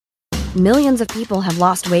Millions of people have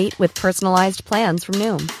lost weight with personalized plans from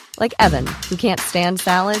Noom. Like Evan, who can't stand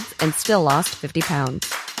salads and still lost 50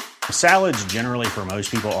 pounds. Salads generally for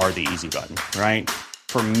most people are the easy button, right?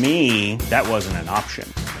 For me, that wasn't an option.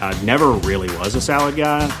 I never really was a salad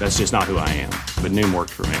guy. That's just not who I am. But Noom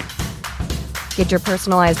worked for me. Get your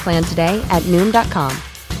personalized plan today at Noom.com.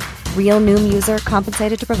 Real Noom user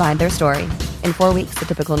compensated to provide their story. In 4 weeks, the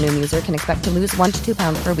typical Noom user can expect to lose 1 to 2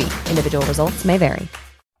 pounds per week. Individual results may vary.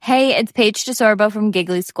 Hey, it's Paige DeSorbo from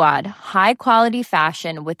Giggly Squad. High quality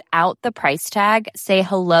fashion without the price tag. Say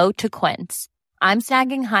hello to Quince. I'm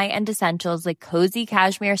snagging high-end essentials like cozy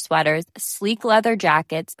cashmere sweaters, sleek leather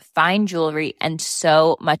jackets, fine jewelry, and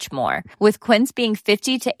so much more. With Quince being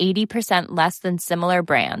 50 to 80% less than similar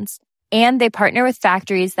brands. And they partner with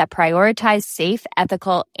factories that prioritize safe,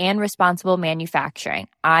 ethical, and responsible manufacturing.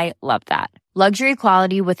 I love that. Luxury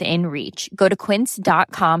quality within reach. Go to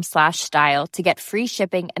quince.com/style to get free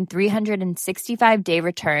shipping and 365-day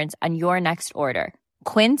returns on your next order.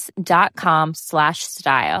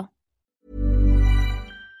 Quince.com/style.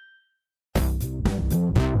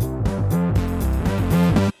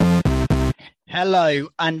 Hello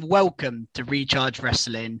and welcome to Recharge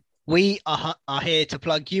Wrestling. We are here to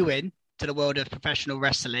plug you in to the world of professional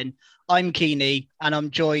wrestling. I'm Keeney and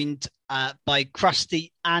I'm joined by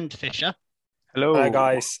Krusty and Fisher. Hello,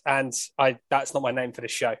 guys. And that's not my name for the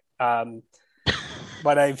show. My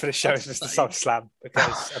name for the show is Mr. Summerslam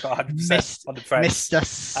because I got 100% on the press. Mr.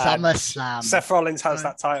 Summerslam. Seth Rollins has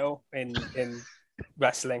that title in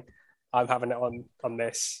wrestling. I'm having it on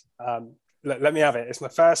this. Let me have it. It's my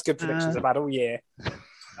first good predictions I've had all year.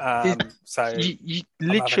 So you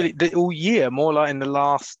literally all year, more like in the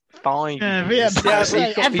last 5 years.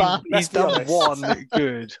 He's done one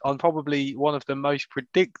good on probably one of the most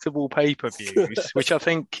predictable pay-per-views, which I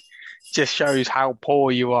think just shows how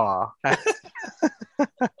poor you are.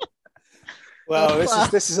 Well,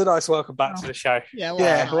 this is a nice welcome back to the show.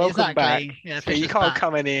 Welcome back. Yeah, you can't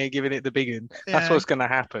come in here giving it the big one. That's what's going to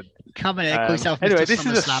happen. Come in here, call yourself anyway, Mr. this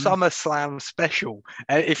is a SummerSlam special.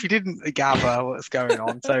 If you didn't gather what's going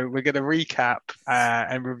on, so we're going to recap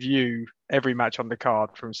and review every match on the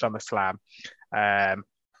card from SummerSlam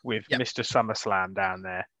with Mr. SummerSlam down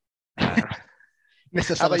there.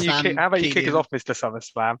 Mr. SummerSlam. How about you kick us off, Mr.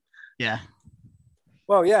 SummerSlam? Yeah.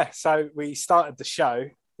 Well, yeah. So we started the show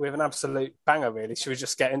with an absolute banger, really. Should we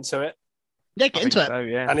just get into it? Yeah, get into it. So,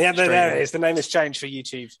 yeah. And there it is. The name has changed for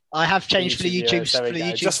YouTube. I have changed for the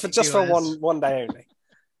YouTube. Just for one day only.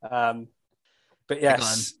 But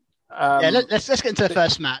yes. Let's get into the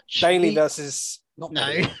first match. Bayley versus...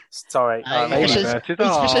 Sorry.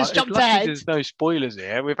 Fisher's jumped ahead. There's no spoilers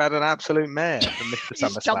here. We've had an absolute mare from Mr.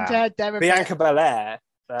 SummerSlam. Jumped ahead there. Bianca Belair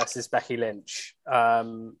versus Becky Lynch.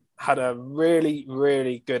 Had a really,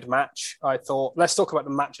 really good match, I thought. Let's talk about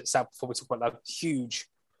the match itself before we talk about that huge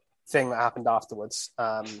thing that happened afterwards.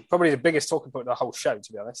 Probably the biggest talking point of the whole show,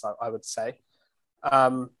 to be honest, I would say.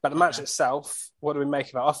 But the match itself, what do we make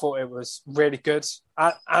of it? I thought it was really good.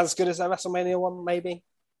 As good as the WrestleMania one, maybe?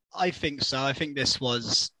 I think so. I think this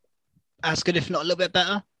was as good, if not a little bit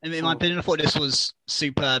better. In my opinion, I thought this was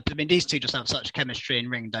superb. I mean, these two just have such chemistry in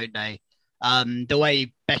ring, don't they? The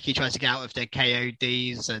way Becky tries to get out of their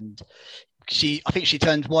KODs, and I think she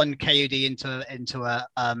turned one KOD into a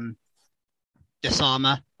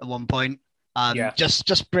disarmer at one point.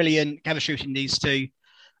 Just brilliant chemistry between these two,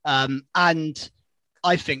 and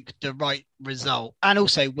I think the right result, and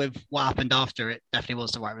also with what happened after it, definitely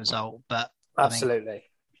was the right result. But absolutely.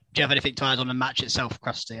 Do you have anything to add on the match itself,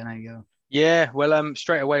 Krusty? I know you. Yeah, well,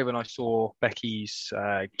 straight away when I saw Becky's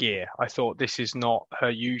gear, I thought this is not her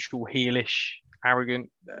usual heelish, arrogant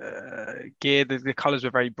gear. The colours were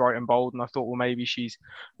very bright and bold, and I thought, well, maybe she's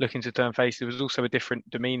looking to turn face. There was also a different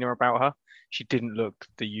demeanour about her. She didn't look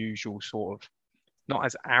the usual sort of, not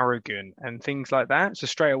as arrogant and things like that. So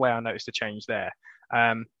straight away I noticed a change there.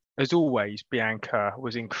 As always, Bianca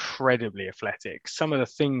was incredibly athletic. Some of the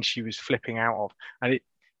things she was flipping out of, and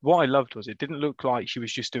what I loved was it didn't look like she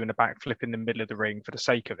was just doing a backflip in the middle of the ring for the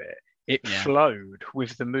sake of it. It flowed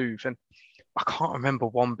with the move. And I can't remember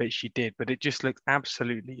one bit she did, but it just looked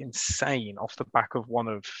absolutely insane off the back of one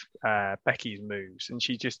of Becky's moves. And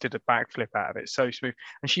she just did a backflip out of it. So smooth.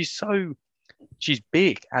 And she's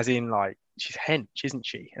big, as in like, she's hench, isn't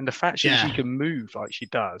she? And the fact she can move like she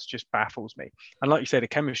does just baffles me. And like you said, the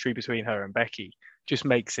chemistry between her and Becky just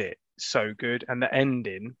makes it so good. And the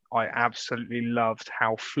ending, I absolutely loved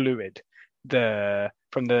how fluid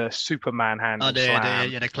from the Superman hand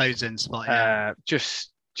the closing spot.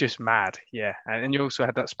 Just just mad, yeah. And you also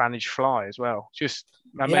had that Spanish fly as well. Just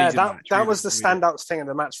amazing. Yeah, match. that Really, was the really. standout thing in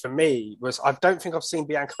the match for me. Was I don't think I've seen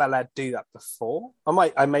Bianca Belair do that before.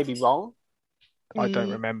 I may be wrong. I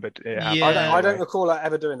don't remember it happening. Yeah. I don't recall her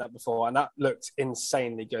ever doing that before, and that looked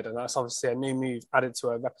insanely good. And that's obviously a new move added to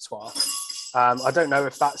her repertoire. I don't know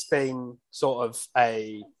if that's been sort of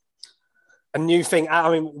a new thing.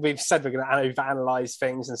 I mean, we've said we're going to overanalyze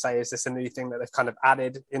things and say, is this a new thing that they've kind of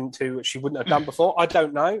added into which she wouldn't have done before? I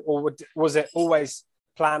don't know. Or was it always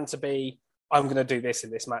planned to be, I'm going to do this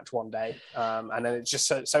in this match one day, and then it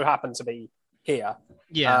just so happened to be here.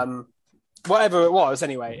 Yeah. Whatever it was,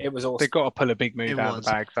 anyway, it was awesome. They've got to pull a big move out of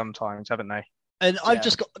the bag sometimes, haven't they? And I've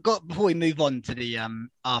just got before we move on to the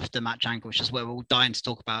after match angle, which is where we're all dying to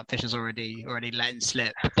talk about. Fisher's already letting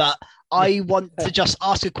slip, but I want to just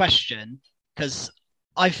ask a question because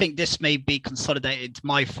I think this may be consolidated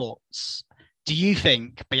my thoughts. Do you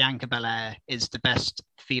think Bianca Belair is the best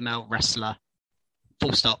female wrestler,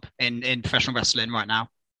 full stop, in professional wrestling right now?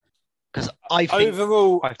 Because I think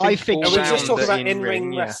overall, I think are we just talking about in-ring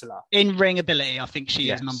in-ring wrestler? in-ring ability, I think she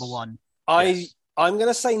is number one. I'm going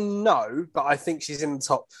to say no, but I think she's in the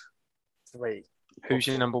top 3. Who's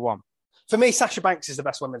your number one? For me, Sasha Banks is the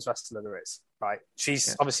best women's wrestler there is. Right,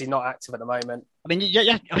 she's obviously not active at the moment. I mean,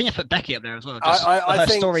 yeah, I think you put Becky up there as well. Just I her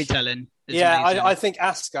think storytelling. I think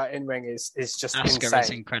Asuka in ring is just Asuka insane. is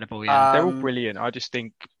incredible. Yeah, They're all brilliant. I just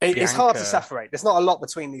think it's hard to separate. There's not a lot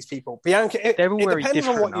between these people. Bianca, they're all it very depends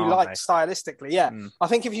on what different, you aren't like they? stylistically. Yeah, I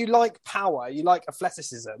think if you like power, you like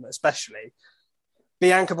athleticism, especially.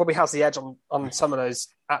 Bianca probably has the edge on some of those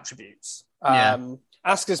attributes.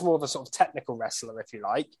 Asuka's more of a sort of technical wrestler, if you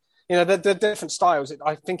like. You know, the different styles.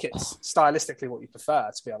 I think it's stylistically what you prefer,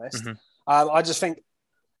 to be honest. I just think,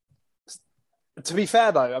 to be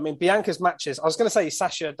fair though, I mean, Bianca's matches, I was going to say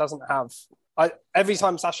Sasha doesn't have, every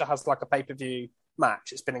time Sasha has like a pay-per-view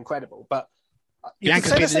match, it's been incredible. But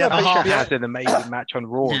Bianca's been the other half. Had an amazing match on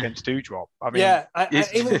Raw against Doudrop. I mean,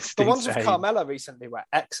 even the ones with insane. Carmella recently were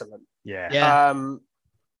excellent. Yeah.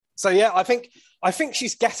 So yeah, I think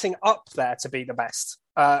she's getting up there to be the best.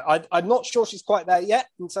 I'm not sure she's quite there yet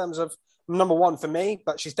in terms of number one for me,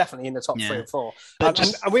 but she's definitely in the top 3 or 4.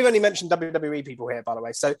 And we've only mentioned WWE people here, by the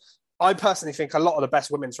way. So I personally think a lot of the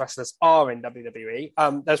best women's wrestlers are in WWE.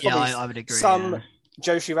 There's probably I would agree, some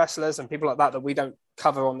Joshi wrestlers and people like that we don't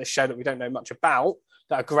cover on this show that we don't know much about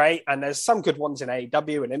that are great. And there's some good ones in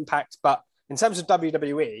AEW and Impact. But in terms of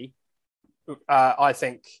WWE, I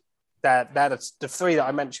think they're the 3 that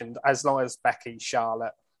I mentioned, as long as Becky,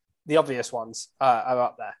 Charlotte, the obvious ones are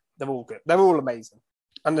up there. They're all good. They're all amazing.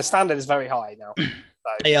 And the standard is very high now. So.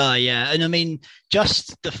 They are, yeah. And I mean,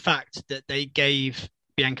 just the fact that they gave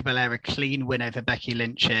Bianca Belair a clean win over Becky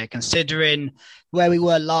Lynch here, considering where we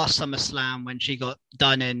were last SummerSlam when she got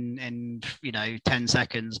done in 10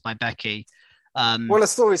 seconds by Becky. Well, the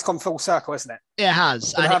story's come full circle, isn't it? It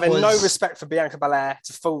has. From having no respect for Bianca Belair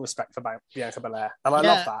to full respect for Bianca Belair. And I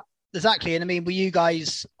love that. Exactly. And I mean, were you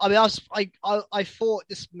guys, I mean, I thought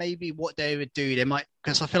this may be what they would do. They might,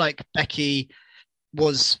 because I feel like Becky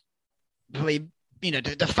was probably,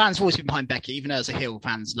 the fans have always been behind Becky, even as a heel,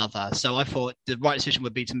 fans love her. So I thought the right decision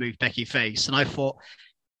would be to move Becky face. And I thought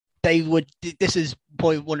they would, this is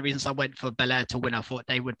probably one of the reasons I went for Belair to win. I thought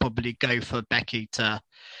they would probably go for Becky to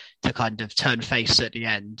kind of turn face at the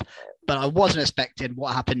end. But I wasn't expecting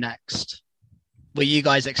what happened next. Were you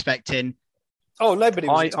guys expecting? Oh, nobody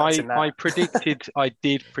was expecting that. I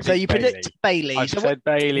did predict So you predict Bayley. I said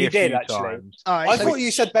Bayley a few times. All right, I thought you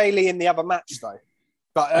said Bayley in the other match, though.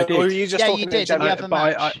 But or were you just talking in general?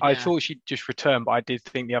 I thought she'd just return, but I did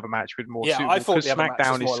think the other match would more suitable. I thought because the other match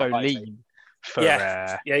SmackDown was is so more lean. For,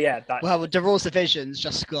 well, the Raw's divisions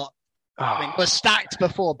just got was stacked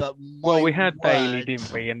before, but we had Bayley,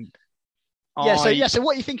 didn't we? And So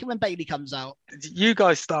what are you thinking when Bayley comes out? You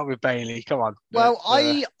guys start with Bayley. Come on. Well,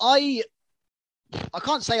 I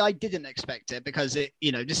can't say I didn't expect it because this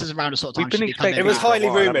is around the sort of time it was highly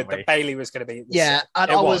rumored that Bayley was going to be. And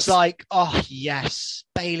I was like, oh yes,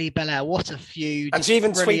 Bayley Belair, what a feud! And she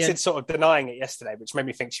even tweeted sort of denying it yesterday, which made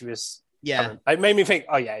me think she was. Yeah, coming. It made me think,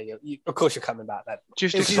 oh yeah, of course you're coming back then.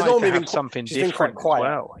 Just she's normally been something different as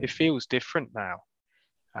well. It feels different now.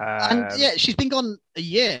 And she's been gone a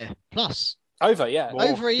year plus. Over a year.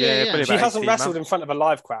 Yeah. She hasn't wrestled in front of a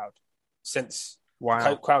live crowd since.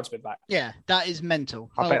 Wow. Crowd's been back. Yeah, that is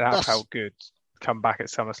mental. I bet that felt good. Come back at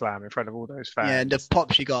SummerSlam in front of all those fans. Yeah, and the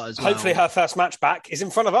pop she got as well. Hopefully her first match back is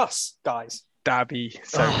in front of us, guys. That'd be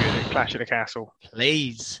so good at Clash of the Castle.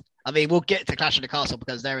 Please. I mean, we'll get to Clash of the Castle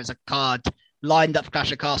because there is a card lined up for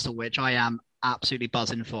Clash of the Castle, which I am absolutely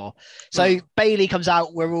buzzing for. So Bailey comes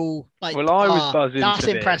out, we're all like, well, I was buzzing. That's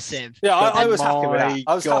for impressive. Yeah, But I was happy with that. my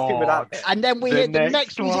I was happy with that God. bit. And then we The hear the next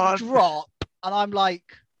next music one. drop, and I'm like,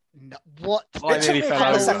 no, what? I It took nearly me a fell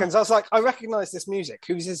couple of over. seconds. I was like, I recognise this music.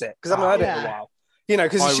 Whose is it? Because I haven't heard it in a Yeah. while. You know,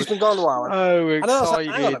 because I she's was been gone a while. so And I was like,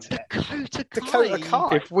 hang on a excited. minute. Dakota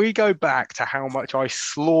Kai. If we go back to how much I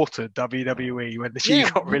slaughtered WWE when she Yeah.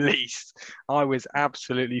 got released, I was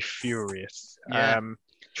absolutely furious. Yeah.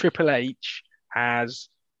 Triple H has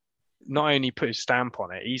not only put his stamp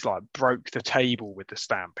on it, he's like broke the table with the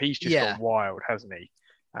stamp. He's just Yeah. gone wild, hasn't he?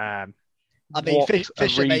 I mean,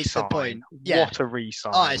 Fisher makes the point. Yeah. What a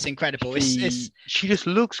re-sign. Oh, it's incredible. She just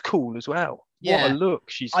looks cool as well. Yeah. What a look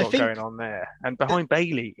she's I got think- going on there. And behind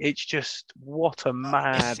Bailey, it's just what a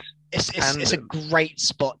mad It's a tandem. great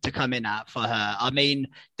spot to come in at for her. I mean,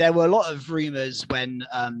 there were a lot of rumors when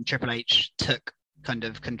Triple H took kind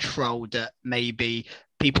of control that maybe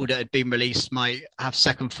people that had been released might have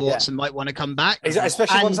second thoughts and might want to come back.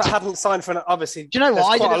 Especially ones And- that hadn't signed for obviously. Do you know what? There's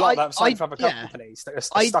I quite a didn't- lot that have signed for other yeah. companies that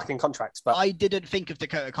are stuck in contracts, but I didn't think of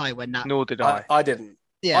Dakota Kai when that. Nor did I. I didn't.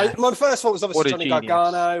 Yeah. My first thought was What obviously a Johnny genius.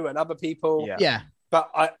 Gargano and other people. Yeah. Yeah. But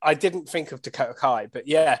I didn't think of Dakota Kai. But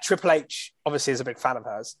yeah, Triple H obviously is a big fan of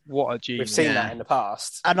hers. What a genius. We've seen Yeah. that in the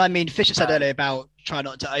past. And I mean, Fisher said earlier about try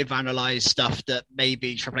not to overanalyze stuff that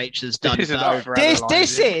maybe Triple H has done. This isn't but overanalyzing.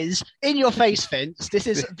 this is in your face, Vince. This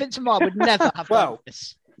is Vince McMahon would never have done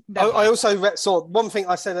this. Never. I also saw one thing.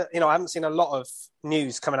 I said that I haven't seen a lot of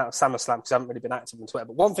news coming out of SummerSlam because I haven't really been active on Twitter.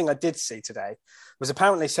 But one thing I did see today was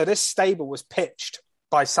apparently this stable was pitched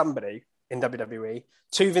by somebody in WWE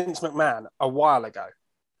to Vince McMahon a while ago.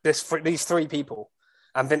 These three people,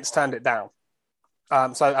 and Vince turned it down.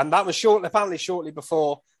 And that was apparently shortly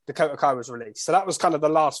before Dakota Kai was released. So that was kind of the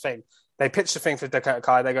last thing. They pitched the thing for Dakota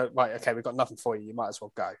Kai. They go, right, okay, we've got nothing for you. You might as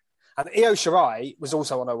well go. And Io Shirai was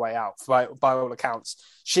also on her way out by all accounts.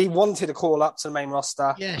 She wanted to call up to the main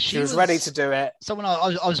roster. Yeah, she was ready to do it. Someone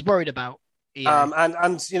I was worried about.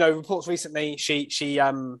 And reports recently, she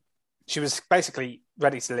was basically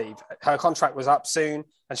ready to leave. Her contract was up soon,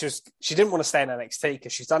 and she didn't want to stay in NXT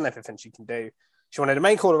because she's done everything she can do. She wanted a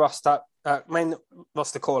main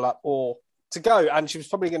roster call up or to go, and she was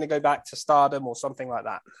probably going to go back to Stardom or something like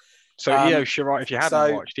that. So Io Shirai, if you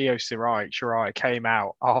hadn't watched, Io Shirai came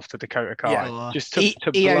out after Dakota Kai, just to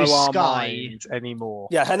Io blow our Sky. minds anymore.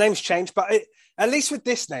 Yeah, her name's changed, but at least with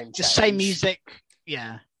this name, Just same music.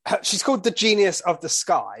 Yeah. She's called the Genius of the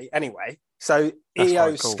Sky anyway. So That's Io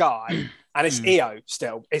quite cool. Sky, and it's Io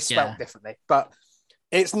still. It's spelled differently, but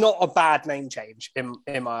it's not a bad name change in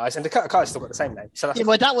my eyes. And Dakota Kai's still got the same name. So that's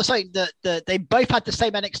well, that was like that they both had the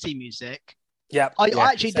same NXT music. Yeah, I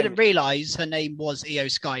actually didn't realise her name was Io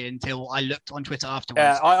Sky until I looked on Twitter afterwards.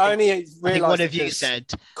 Yeah, I only realised. I think one of you said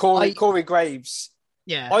Corey Graves.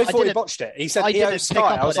 Yeah, I thought he botched it. He said Io Sky.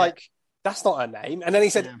 I was like, that's not her name. And then he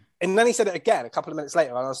said, and then he said it again a couple of minutes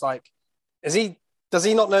later, and I was like, does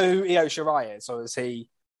he not know who Io Shirai is, or is he,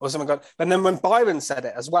 or someone got? And then when Byron said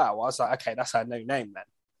it as well, I was like, okay, that's her new name then.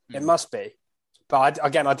 It must be. But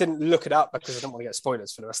I didn't look it up because I didn't want to get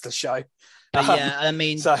spoilers for the rest of the show. But yeah, I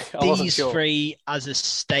mean, so these three as a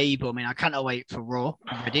stable, I mean, I cannot wait for Raw.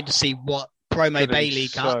 I'm ready to see what promo Bailey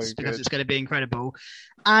cuts because it's going to be incredible.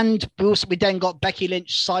 And we then got Becky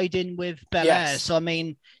Lynch siding with Belair. So, I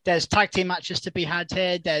mean, there's tag team matches to be had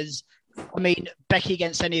here. Becky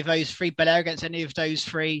against any of those three, Belair against any of those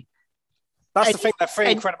three. That's the thing. They're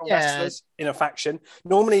three incredible wrestlers in a faction.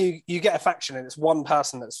 Normally, you get a faction and it's one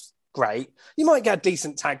person that's great. You might get a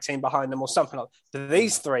decent tag team behind them or something like that. But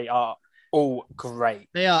these three are all great.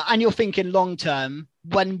 They are. And you're thinking long term,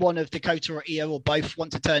 when one of Dakota or Io or both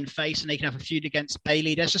want to turn face and they can have a feud against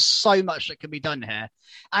Bailey, there's just so much that can be done here.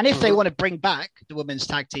 And if they want to bring back the women's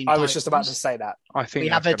tag team I was just about to say that. I think we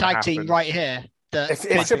have a tag team right here.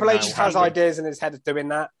 If Triple H has ideas in his head of doing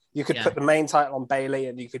that, you could put the main title on Bailey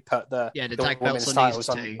and you could put the tag women's belts titles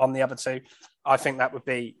on the other two. I think that would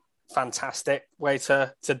be fantastic way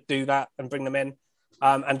to do that and bring them in.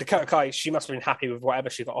 And Dakota Kai, she must have been happy with whatever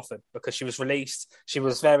she got offered because she was released. She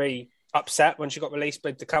was very upset when she got released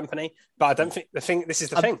with the company. But I don't think this is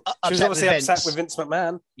the thing. She was obviously upset with Vince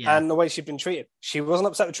McMahon and the way she'd been treated. She wasn't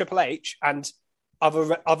upset with Triple H and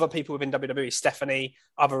other people within WWE, Stephanie,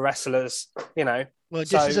 other wrestlers, Well,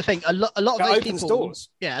 this is the thing. A lot of those people, doors.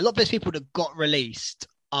 Yeah, a lot of those people that got released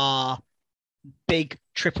are big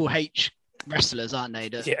Triple H wrestlers, aren't they?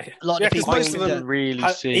 A lot of people most of them really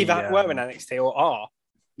see either were in NXT or are.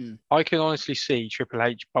 I can honestly see Triple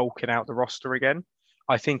H bulking out the roster again.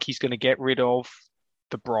 I think he's going to get rid of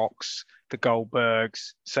the Brocks, the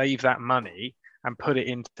Goldbergs, save that money, and put it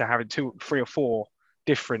into having 2, 3, or 4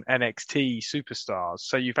 different NXT superstars.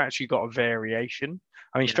 So you've actually got a variation.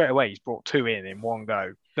 I mean, straight away, he's brought 2 in one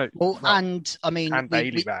go. No, well, and I mean, and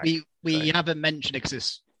Bailey back. We haven't mentioned it because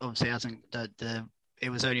this obviously hasn't it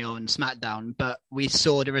was only on SmackDown, but we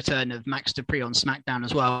saw the return of Max Dupree on SmackDown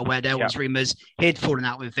as well, where there was rumors he'd fallen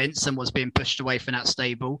out with Vince and was being pushed away from that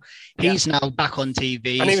stable. He's now back on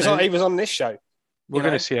TV, and he was on this show. We're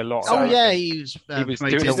going to see a lot. Oh yeah, he was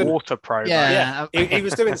doing a water promo. Yeah, he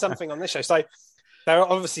was doing something on this show. So there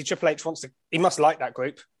obviously Triple H he must like that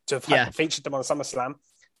group to have featured them on SummerSlam.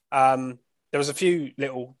 There was a few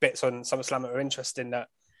little bits on SummerSlam that were interesting that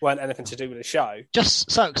weren't anything to do with the show. Just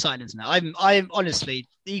so exciting, isn't it? I'm honestly,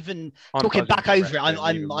 even talking back over it,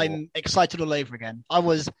 I'm excited all over again. I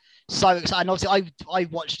was so excited. And obviously, I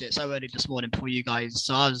watched it so early this morning before you guys,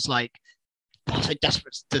 so I was like, so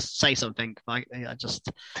desperate to say something. I just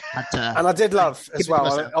had to. And I did love as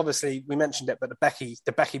well. Obviously, we mentioned it, but the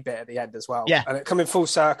Becky bit at the end as well. Yeah, and it coming full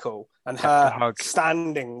circle, and her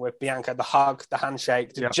standing with Bianca, the hug, the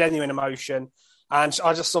handshake, the genuine emotion. And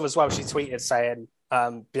I just saw as well, she tweeted saying,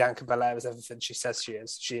 Bianca Belair is everything she says she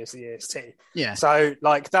is. She is the EST. Yeah. So,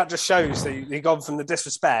 that just shows that you've gone from the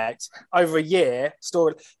disrespect over a year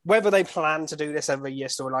story. Whether they plan to do this every year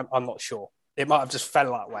storyline, I'm not sure. It might have just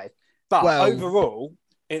fell that way. But overall,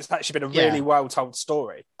 it's actually been a really well-told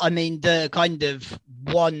story. I mean, the kind of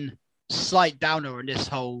one slight downer in this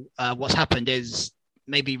whole what's happened is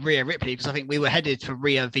maybe Rhea Ripley, because I think we were headed for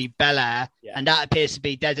Rhea v Belair, and that appears to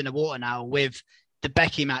be dead in the water now with the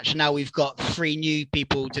Becky match. Now we've got 3 new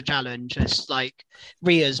people to challenge. It's like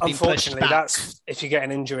Rhea's been pushed back. That's if you get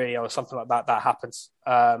an injury or something like that, that happens.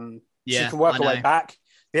 She can work her way back.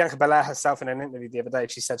 Bianca Belair herself in an interview the other day,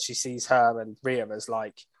 she said she sees her and Rhea as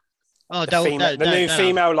like the new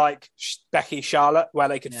female like Becky Charlotte, where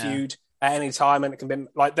they could feud at any time, and it can be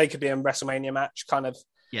like they could be in a WrestleMania match kind of.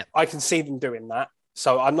 Yeah, I can see them doing that.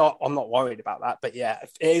 So I'm not worried about that. But yeah,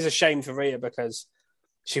 it is a shame for Rhea because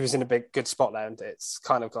she was in a good spot there, and it's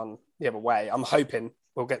kind of gone the other way. I'm hoping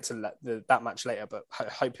we'll get to that match later, but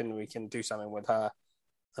hoping we can do something with her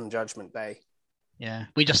on Judgment Day. Yeah,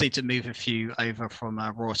 we just need to move a few over from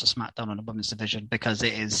Raw to SmackDown on the women's division because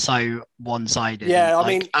it is so one-sided. Yeah, I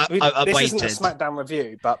mean, this isn't a SmackDown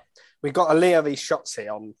review, but we got Aaliyah v. Shotzi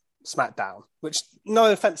on SmackDown, which,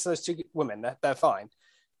 no offense to those 2 women, they're fine.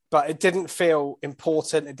 But it didn't feel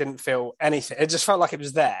important. It didn't feel anything. It just felt like it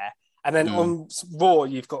was there. And then on Raw,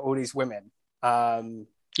 you've got all these women.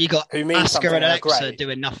 You got Asuka and Alexa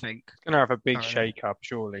doing nothing. Going to have a big shake-up,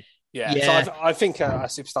 surely. Yeah. So I think a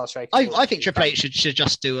superstar shake. I think Triple H should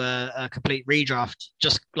just do a complete redraft.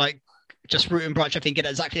 Just root and branch. I think get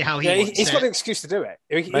exactly how he wants he's got an excuse to do it.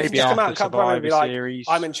 He Maybe can just come out and Survivor be like, Series.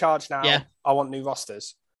 I'm in charge now. Yeah. I want new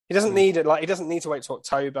rosters. He doesn't need it. He doesn't need to wait till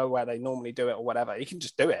October where they normally do it or whatever. He can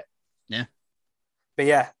just do it. Yeah. But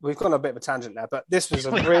yeah, we've gone a bit of a tangent there. But this was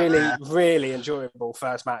a really, really enjoyable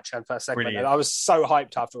first match and first segment. Brilliant. And I was so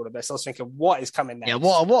hyped after all of this. I was thinking, what is coming next? Yeah,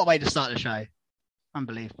 what a way to start the show.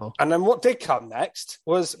 Unbelievable. And then what did come next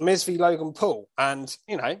was Miz v Logan Paul. And,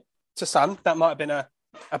 to some, that might have been a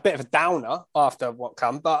bit of a downer after what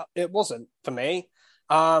come, but it wasn't for me.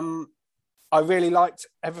 I really liked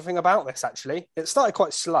everything about this, actually. It started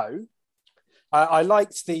quite slow. I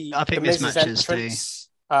liked the Miz's entrance.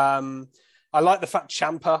 I like the fact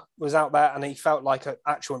Ciampa was out there and he felt like an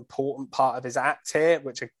actual important part of his act here,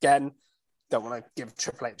 which again, don't want to give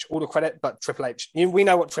Triple H all the credit, but Triple H, we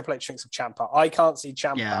know what Triple H thinks of Ciampa. I can't see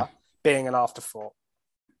Ciampa being an afterthought.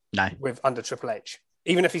 No, under Triple H,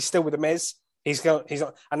 even if he's still with the Miz, he's not.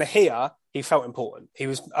 And here he felt important. He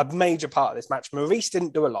was a major part of this match. Maurice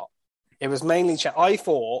didn't do a lot. It was mainly I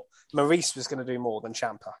thought Maurice was going to do more than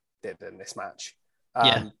Ciampa did in this match,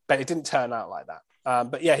 but it didn't turn out like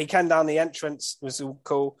that. But yeah, he came down the entrance, was all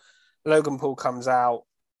cool. Logan Paul comes out.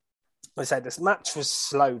 I said this match was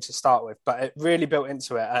slow to start with, but it really built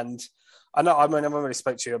into it. And I already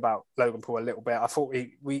spoke to you about Logan Paul a little bit. I thought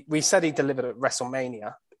we said he delivered at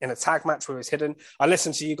WrestleMania in a tag match where he was hidden. I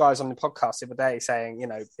listened to you guys on the podcast the other day saying,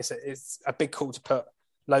 it's a big call to put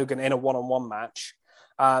Logan in a one-on-one match.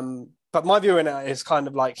 But my view in it is kind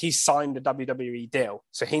of like he's signed a WWE deal,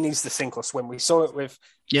 so he needs to sink or swim. We saw it with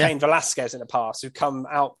Cain Velasquez in the past, who come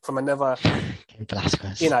out from another. Cain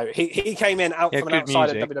Velasquez. He came in out from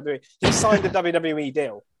outside of WWE. He signed a WWE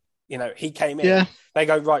deal. He came in. Yeah. They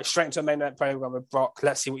go right straight into a main event program with Brock.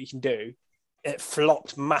 Let's see what you can do. It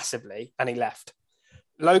flopped massively, and he left.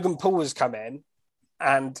 Logan Paul has come in,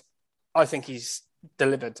 and I think he's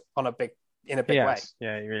delivered in a big way.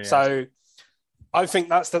 Yeah, he really so. Has. I think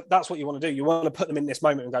that's what you want to do. You want to put them in this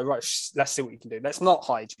moment and go, right, let's see what you can do. Let's not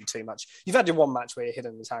hide you too much. You've had your one match where you're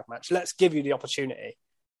hidden in the tag match. Let's give you the opportunity.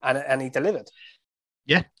 And he delivered.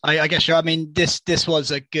 Yeah, I guess so. I mean, this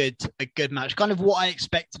was a good match, kind of what I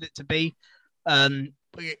expected it to be.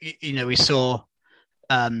 We saw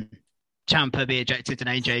Ciampa be ejected and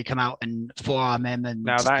AJ come out and forearm him, and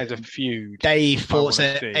now that is a feud. They fought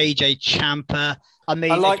AJ Ciampa. I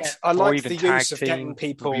mean, I liked the use of getting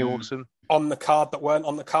people on the card that weren't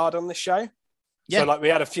on the card on the show. Yeah. So, like, we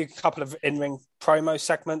had a couple of in-ring promo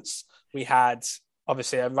segments. We had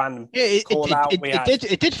obviously a random call out.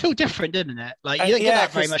 It did feel different, didn't it? Like, you don't get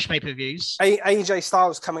that very much pay-per-views. AJ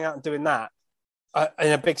Styles coming out and doing that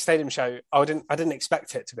in a big stadium show. I didn't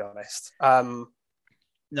expect it, to be honest.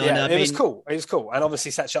 It was cool. It was cool, and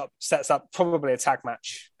obviously sets up probably a tag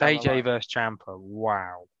match. AJ versus Ciampa.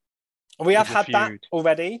 Wow. We have had that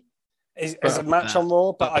already as a match on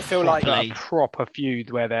Raw, but I feel like a proper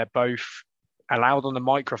feud where they're both allowed on the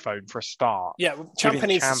microphone for a start. Yeah, Ciampa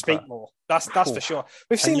needs to speak more. That's for sure.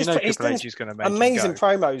 We've seen he's done amazing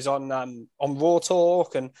promos on Raw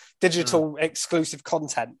Talk and digital exclusive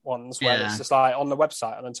content ones where it's just like on the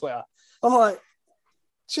website and on Twitter. I'm like,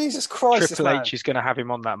 Jesus Christ! Triple H is going to have him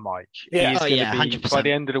on that mic. Yeah, 100%. By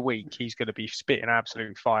the end of the week, he's going to be spitting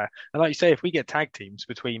absolute fire. And like you say, if we get tag teams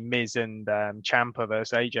between Miz and Ciampa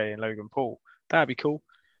versus AJ and Logan Paul, that'd be cool.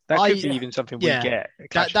 That could be even something we get.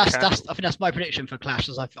 I think that's my prediction for Clash.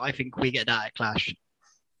 I think we get that at Clash.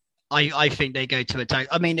 I think they go to a tag.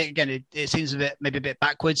 I mean, again, it seems maybe a bit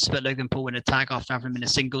backwards, but Logan Paul win a tag after having him in a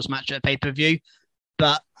singles match at a pay-per-view.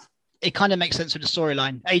 But it kind of makes sense with the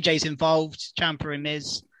storyline. AJ's involved, Ciampa and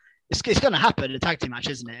Miz. It's going to happen, a tag team match,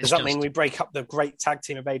 isn't it? Does that mean we break up the great tag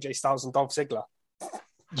team of AJ Styles and Dolph Ziggler?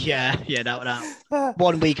 Yeah, that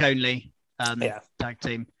 1 week only tag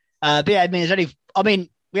team. But yeah, I mean,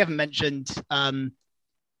 we haven't mentioned it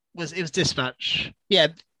was Dispatch. Yeah,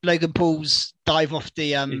 Logan Paul's dive off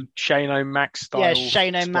the Shane O'Mac style. Yeah,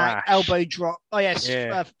 Shane O'Mac elbow drop. Oh yes,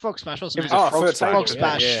 frog splash, wasn't it? Frog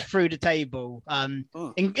splash through the table.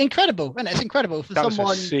 Incredible, and it's incredible for someone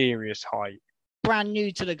was a serious height. Brand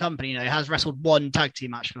new to the company, has wrestled one tag team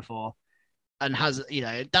match before, and has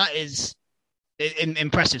that is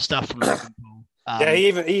impressive stuff from Logan Paul. He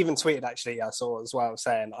even tweeted, actually, I saw as well,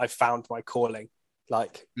 saying, "I found my calling.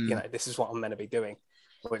 Like, this is what I'm meant to be doing."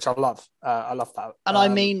 Which I love. I love that. And I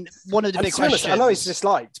mean, one of the big questions. I know he's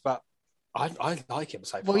disliked, but I like him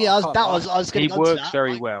so far. Well, yeah, I was going to. He works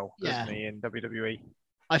very well, doesn't he, in WWE?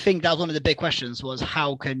 I think that was one of the big questions: was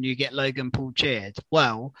how can you get Logan Paul cheered?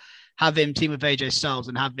 Well, have him team with AJ Styles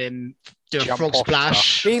and have him do a frog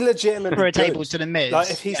splash, be legitimately for a table to the Miz.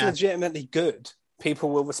 Like, if he's legitimately good,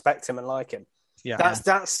 people will respect him and like him. Yeah,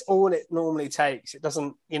 that's all it normally takes. It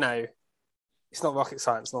doesn't, It's not rocket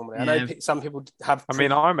science normally. I know some people have. I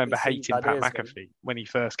mean, I remember hating Pat McAfee when he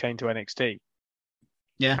first came to NXT.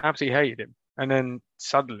 Yeah, absolutely hated him. And then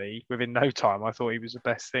suddenly, within no time, I thought he was the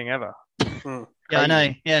best thing ever. Yeah, I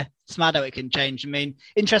know. Yeah, it's mad how it can change. I mean,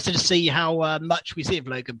 interested to see how much we see of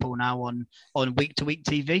Logan Paul now on week-to-week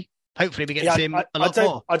TV. Hopefully, we get to see him a lot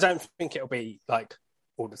more. I don't think it'll be like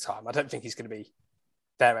all the time. I don't think he's going to be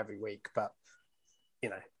there every week. But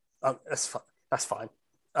that's fine.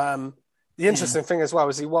 The interesting thing as well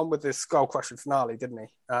is he won with the Skull Crusher finale, didn't he?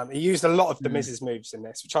 He used a lot of the Miz's moves in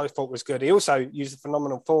this, which I thought was good. He also used a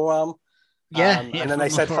phenomenal forearm. And then they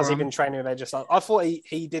said, has he been training with AJ? I thought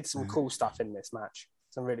he did some cool stuff in this match.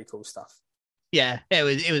 Some really cool stuff. Yeah, it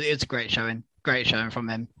was a great showing. Great showing from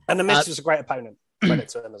him. And the Miz was a great opponent. Credit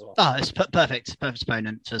to him as well. Oh, it's perfect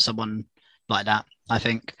opponent for someone like that, I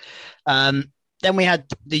think. Then we had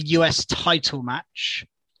the US title match,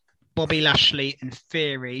 Bobby Lashley and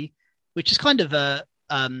Theory, which is kind of a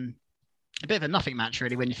bit of a nothing match,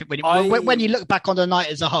 really. When you look back on the night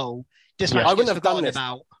as a whole, this match I wouldn't have done this.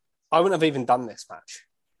 I wouldn't have even done this match.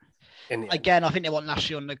 Again, I think they want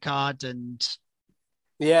Lashley on the card, and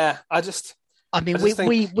we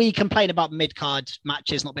complain about mid card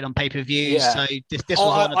matches not being on pay per view. So this was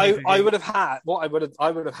on a pay-per-view. I would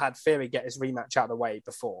have had Theory get his rematch out of the way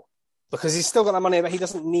before, because he's still got that money, but he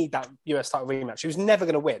doesn't need that US title rematch. He was never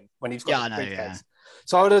going to win when he's got the briefcase.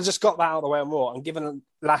 So I would have just got that out of the way on Raw and given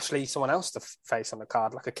Lashley someone else to face on the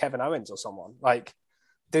card, like a Kevin Owens or someone. Like,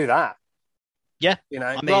 do that. Yeah.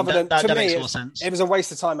 Rather than, that to me, makes more sense. It was a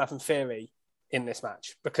waste of time having Theory in this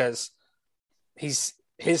match, because his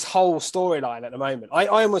whole storyline at the moment, I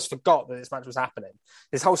almost forgot that this match was happening.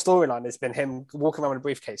 His whole storyline has been him walking around with a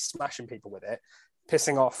briefcase, smashing people with it,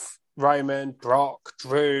 pissing off Roman, Brock,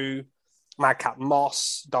 Drew, Madcap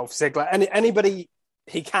Moss, Dolph Ziggler, anybody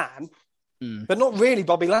he can, but not really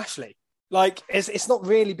Bobby Lashley. Like, it's not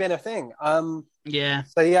really been a thing. So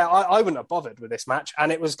I wouldn't have bothered with this match,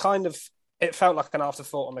 and it was it felt like an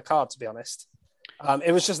afterthought on the card, to be honest.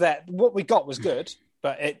 It was just that what we got was good,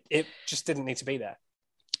 but it just didn't need to be there.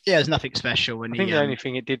 Yeah, there's nothing special. And I think the only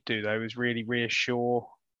thing it did do though was really reassure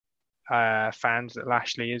fans that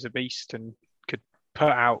Lashley is a beast and could put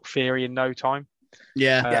out Theory in no time.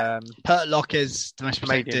 Yeah. Hurt Lock is the most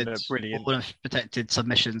Made him protected, brilliant. one of protected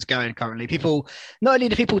submissions going currently. People, not only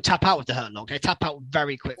do people tap out with the Hurt Lock, they tap out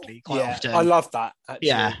very quickly, quite often. I love that. Actually,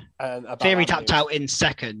 Yeah. Theory tapped move. out in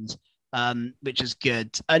seconds, which is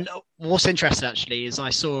good. And what's interesting actually is I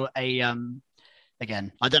saw a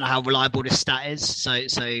again, I don't know how reliable this stat is. So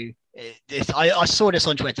I saw this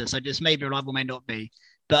on Twitter, so this may be reliable, may not be.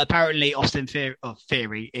 But apparently, Austin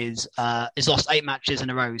Theory is lost 8 matches in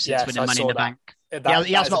a row since winning Money in the Bank.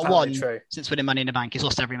 He has not won since winning Money in the Bank. He's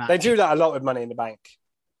lost every match. They do that a lot with Money in the Bank,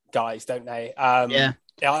 guys, don't they? I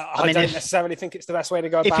don't necessarily think it's the best way to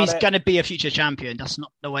go about it. If he's going to be a future champion, that's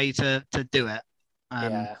not the way to do it.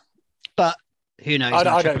 But who knows?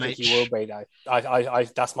 I don't think he will be, though. I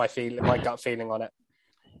that's my feeling, my gut feeling on it.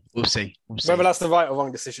 We'll see. Whether that's the right or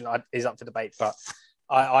wrong decision is up for debate. But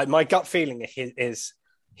my gut feeling is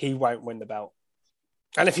he won't win the belt.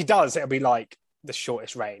 And if he does, it'll be like the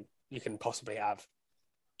shortest reign you can possibly have.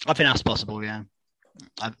 I think that's possible, yeah.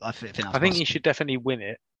 I think he should definitely win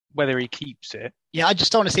it, whether he keeps it. Yeah, I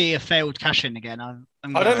just don't want to see a failed cash-in again. I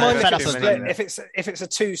don't mind if it's a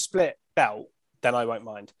 2-split belt, then I won't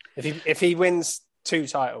mind. If he wins 2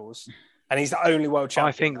 titles and he's the only world champion,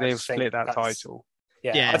 I think they'll split that title.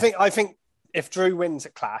 Yeah. I think if Drew wins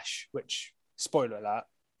at Clash, which spoiler alert,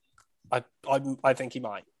 I think he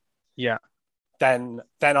might. Yeah. Then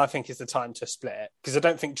I think is the time to split it, because I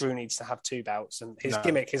don't think Drew needs to have 2 belts, and his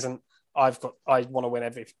gimmick isn't I want to win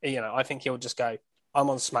every. I think he'll just go, I'm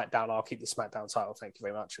on SmackDown, I'll keep the SmackDown title, thank you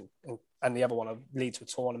very much, and the other one will lead to a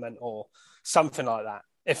tournament or something like that.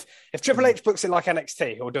 If Triple H books it like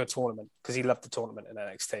NXT, he'll do a tournament because he loved the tournament in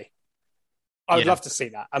NXT. I would love to see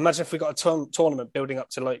that. Imagine if we got a tournament building up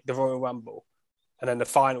to like the Royal Rumble, and then the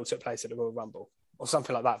final took place at the Royal Rumble or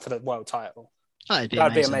something like that for the world title. That'd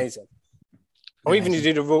be amazing. Or even you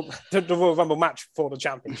do the Royal Rumble match for the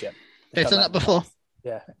championship. They've done that before.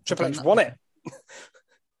 Yeah, Triple H won it.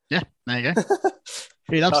 Yeah, there you go.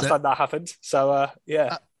 He loves Last time that happened. So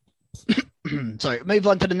yeah. Sorry, move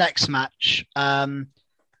on to the next match.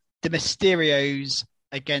 The Mysterios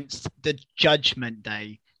against the Judgment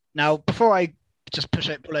Day. Now, before I just push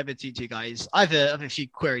it all over to you two guys, I have a few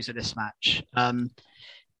queries with this match.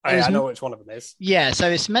 I know which one of them is. Yeah, so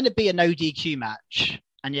it's meant to be a no DQ match,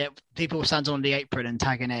 and yet people stand on the apron and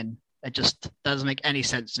tagging in. It just doesn't make any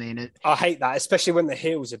sense to me. I hate that, especially when the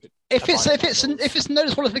heels are. If it's no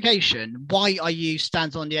disqualification, why are you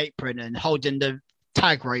standing on the apron and holding the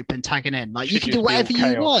tag rope and tagging in? Like, you can do whatever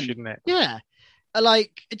you want, shouldn't it? Yeah.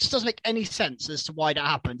 Like, it just doesn't make any sense as to why that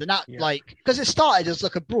happened. And that, because it started as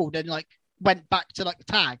like a brawl, then like went back to like the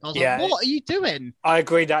tag. I was like, what are you doing? I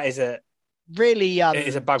agree. That is really it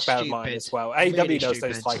is a bugbear of mine as well. AEW really does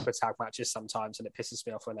stupid. those type of tag matches sometimes, and it pisses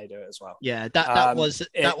me off when they do it as well. Yeah, that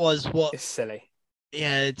was what. It's silly.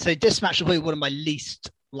 Yeah, so this match was probably one of my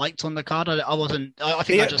least liked on the card. I wasn't. I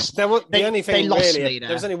think there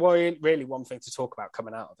was only really one thing to talk about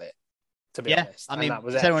coming out of it. To be honest, I mean, that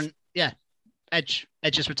was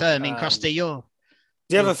Edge's return. I mean, Krusty, you're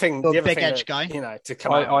the big Edge guy. To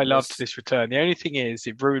come. I loved this return. The only thing is,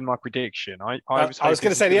 it ruined my prediction. I was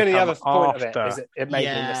going to say the only other point of it is it made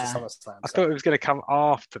me miss the SummerSlam. I thought it was going to come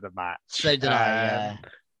after the match. So did I.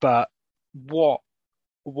 But what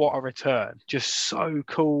a return! Just so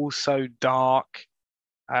cool, so dark.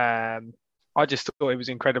 I just thought it was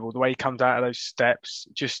incredible the way he comes out of those steps.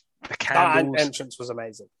 Just the candles. That entrance was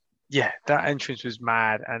amazing. Yeah, that entrance was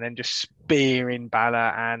mad, and then just spearing Balor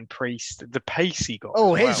and Priest. The pace he got.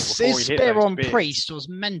 Oh, his spear on Priest was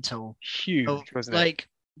mental. Huge, wasn't it? Like,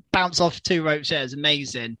 bounce off 2 ropes there is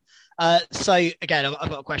amazing. So again, I've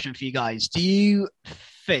got a question for you guys. Do you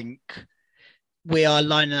think we are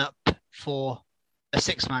lining up for a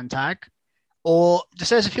 6-man tag? Or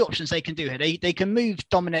there's a few options they can do here. They can move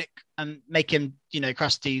Dominic and make him,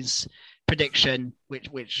 Krusty's prediction,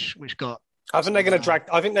 which got. I think they're going to drag.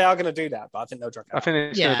 I think they are going to do that, but I think they'll drag. I think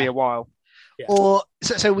it's going to be a while. Yeah. Or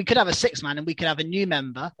so we could have a 6-man, and we could have a new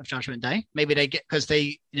member of Judgment Day. Maybe they get because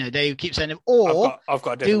they keep saying it. Or I've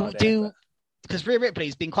got a different idea. Because Rhea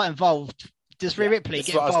Ripley's been quite involved. Does Rhea Ripley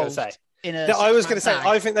get involved? I was going to say.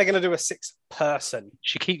 I think they're going to do a 6-person.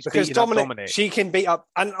 She keeps beating up Dominic. She can beat up,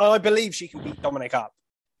 and I believe she can beat Dominic up.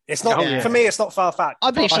 It's not for me. It's not far fetched.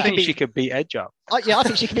 I think she could beat Edge up. I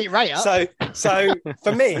think she could beat Ray up. So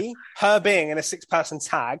for me, her being in a 6-person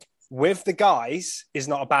tag with the guys is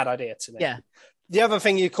not a bad idea to me. Yeah. The other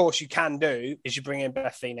thing, of course, you can do is you bring in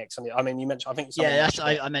Beth Phoenix. You mentioned. I think.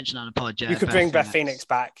 I mentioned on a pod. Yeah, you could bring Beth Phoenix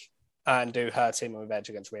back and do her team with Edge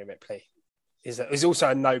against Rhea Ripley. is also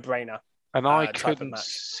a no-brainer. And I type of couldn't match.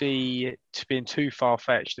 see it being too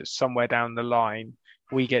far-fetched that somewhere down the line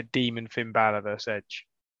we get Demon Finn Balor versus Edge.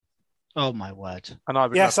 Oh my word! And I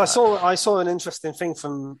would Yes, love that. I saw an interesting thing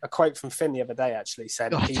from a quote from Finn the other day. Actually,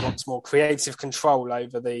 said God. he wants more creative control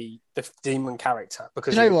over the demon character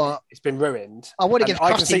because You know what? it's been ruined. I want to And give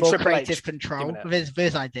I can Krusty see more Triple H creative control giving it. with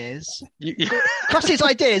his ideas. You- Krusty's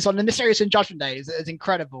ideas on the Mysterious and Judgment Day is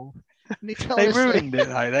incredible. They Honestly. ruined it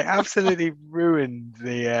though. They absolutely ruined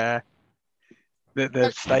the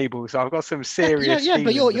stable. So I've got some serious Yeah,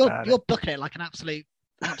 but feelings you're about you're it. booking it like an absolute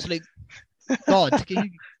god. You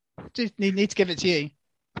just need to give it to you.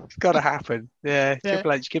 It's got to happen. Yeah, Yeah.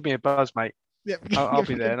 Triple H, give me a buzz, mate. Yeah, I'll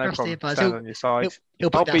be there. No Krusty problem. a buzz. Stand on your side.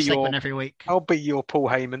 He'll I'll put that be segment every week. I'll be your Paul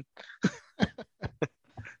Heyman.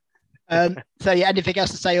 So yeah, anything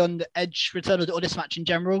else to say on the Edge return or this match in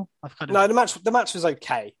general? No, the match was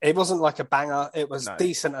okay. It wasn't like a banger. It was No.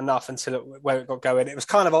 decent enough until where it got going. It was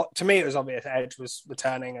kind of, to me, it was obvious Edge was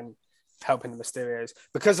returning and helping the Mysterios.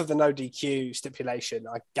 Because of the no DQ stipulation,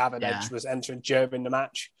 I gathered Edge was entering during the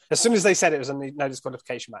match. As soon as they said it was a no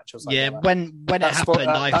disqualification match, I was like, yeah, oh, when it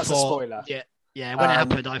happened, I that's thought, a spoiler. yeah, when it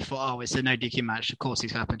happened, I thought, oh, it's a no DQ match. Of course,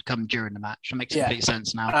 it's happened come during the match. It makes complete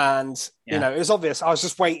sense now. And you know, it was obvious. I was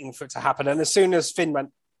just waiting for it to happen. And as soon as Finn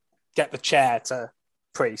went get the chair to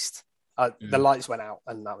Priest, the lights went out,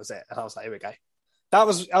 and that was it. And I was like, here we go. That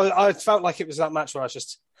was. I felt like it was that match where I was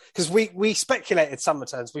just because we speculated some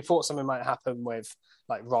returns. We thought something might happen with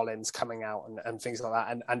like Rollins coming out and things like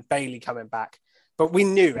that, and Bailey coming back. But we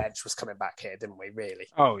knew Edge was coming back here, didn't we? Really?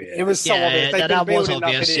 Oh yeah. It was so obvious. They've been building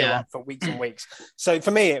that video yeah. up for weeks and weeks. So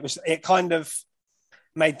for me, it kind of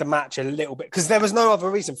made the match a little bit because there was no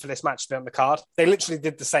other reason for this match to be on the card. They literally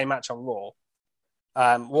did the same match on Raw.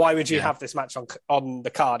 Why would you have this match on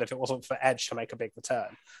the card if it wasn't for Edge to make a big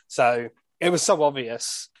return? So it was so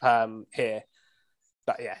obvious here.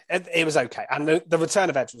 But yeah, it was okay. And the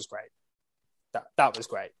return of Edge was great. That was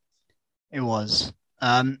great. It was.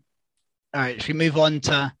 All right, should we move on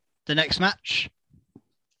to the next match?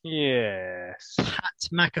 Yes. Pat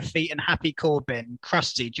McAfee and Happy Corbin.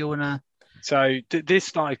 Krusty, do you want to... So this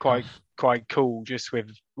started quite cool. Just with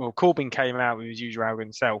Corbin came out with his usual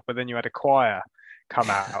arrogant self, but then you had a choir come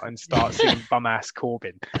out and start singing bum ass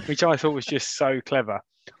Corbin, which I thought was just so clever.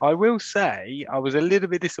 I will say I was a little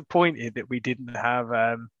bit disappointed that we didn't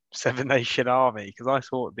have Seven Nation Army because I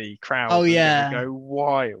thought the crowd was going to go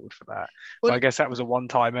wild for that. Well, I guess that was a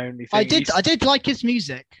one-time only thing. I did like his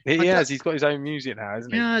music. He's got his own music now,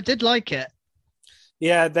 hasn't he? Yeah, I did like it.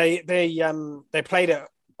 Yeah, they played it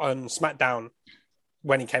on SmackDown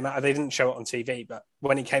when he came out. They didn't show it on TV, but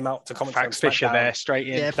when he came out to commentary on Fisher SmackDown, there straight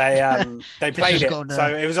in. Yeah. They played it.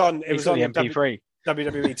 So it was on the MP3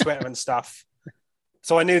 WWE Twitter and stuff.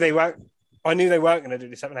 So I knew they weren't going to do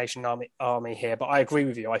the Seven Nation Army here, but I agree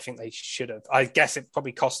with you. I think they should have. I guess it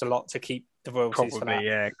probably cost a lot to keep the royalties for that.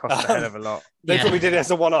 Yeah, it cost a hell of a lot. They probably did it as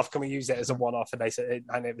a one-off. Can we use it as a one-off? And they said,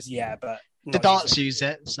 and it was but the darts use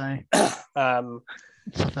it. So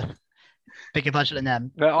bigger budget than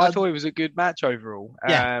them. But I thought it was a good match overall.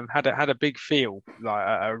 Had a big feel, like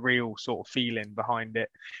a real sort of feeling behind it.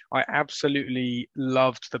 I absolutely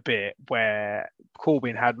loved the bit where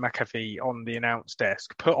Corbin had McAfee on the announce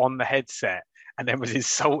desk, put on the headset, and then was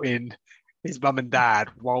insulting his mum and dad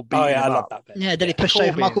while beating him I up. love that bit. Yeah, then he pushed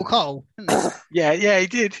over Michael Cole. Yeah, he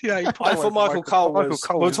did. You know, I thought Michael Cole was.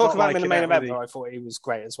 We'll talk about him in the main event, but I thought he was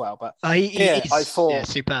great as well. But I thought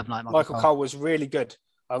superb night. Michael Cole was really good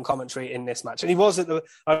on commentary in this match, and he was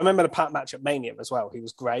I remember the Pat match at Mania as well. He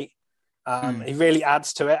was great. He really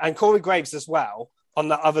adds to it, and Corey Graves as well on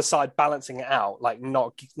the other side, balancing it out, like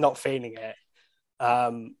not feeling it.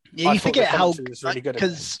 You forget how really good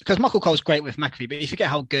because Michael Cole's great with McAfee, but you forget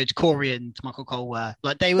how good Corey and Michael Cole were.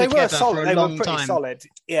 Like they were together solid. for a long were pretty time. Solid.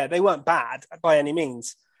 Yeah, they weren't bad by any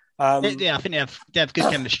means. I think they have good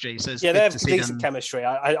chemistry. So it's they have decent them. chemistry.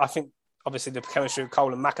 I think obviously the chemistry of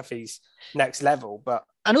Cole and McAfee's next level, but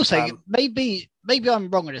also maybe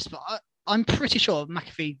I'm wrong on this, but I'm pretty sure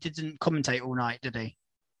McAfee didn't commentate all night, did he?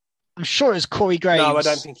 I'm sure it was Corey Graves. No, I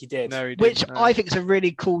don't think he did. No, he didn't, which I think is a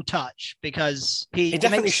really cool touch because he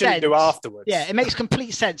definitely shouldn't do afterwards. Yeah, it makes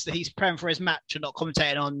complete sense that he's preparing for his match and not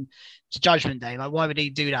commentating on Judgment Day. Like, why would he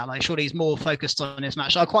do that? Like, surely he's more focused on his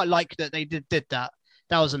match. So I quite like that they did that.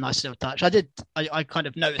 That was a nice little touch. I kind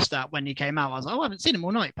of noticed that when he came out. I was like, I haven't seen him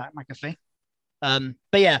all night, Pat McAfee.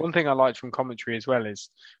 But yeah, one thing I liked from commentary as well is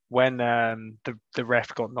when the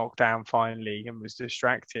ref got knocked down finally and was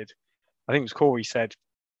distracted. I think it was Corey said,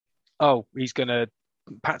 "Oh,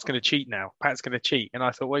 Pat's gonna cheat now. Pat's gonna cheat." And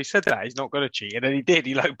I thought, well, he said that he's not gonna cheat, and then he did.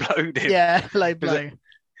 He blowed him. Yeah, blow.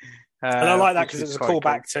 And I like that because which it was a quite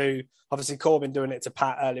callback to obviously Corbin doing it to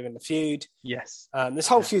Pat earlier in the feud. Yes. This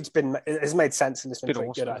whole feud's has made sense and it's been pretty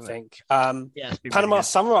awesome, good, I hasn't think. Yeah, it's been Panama really good.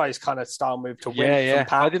 Sunrise kind of style move to win Yeah. from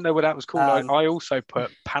Pat. I didn't know what that was called. I also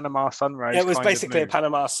put Panama Sunrise. It was kind of basically a move.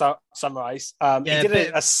 Panama Sunrise. Yeah, he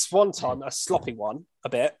did a swanton, a sloppy one, a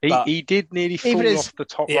bit. He did nearly Even fall his- off the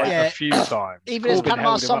top Yeah. rope Yeah. a few times. Even his Corbin Panama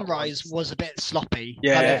held him up Sunrise once. was a bit sloppy.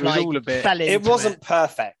 Yeah, Kind of it was all a bit- fell It into wasn't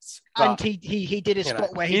perfect. And But he did his you know,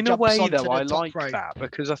 spot where he In a jumps way, onto though, the I top like rope. that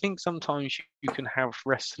because I think sometimes you can have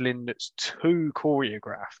wrestling that's too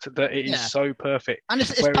choreographed that it is Yeah. so perfect. And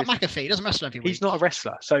it's Whereas Pat McAfee. He doesn't wrestle every week. He's not a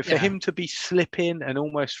wrestler, so for Yeah. him to be slipping and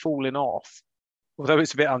almost falling off, although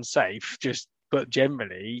it's a bit unsafe, but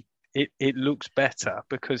generally it looks better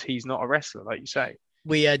because he's not a wrestler, like you say.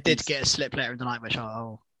 We did He's- get a slip later in the night, which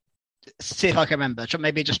I'll see if I can remember.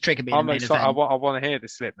 Maybe just trigger me in I'm the main excited. event. I want to hear the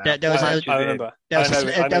slip now. There was I a- remember. There was I know a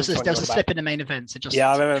which one you're slip on about. in the main event. So just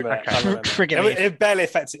Yeah, I remember. Okay. I remember. Trigger It, me. it barely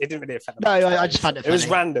affected. It didn't really affect. the No, match. I just found it It was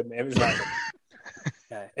funny. random. It was random.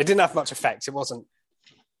 Yeah. It didn't have much effect. It wasn't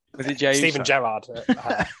Was it Jay Stephen Uso? Gerrard.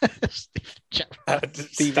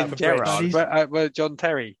 Steven Gerrard? Well, John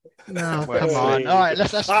Terry. No, Well, come on. All right,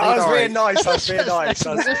 let's. I was Sorry. being nice. I was being nice.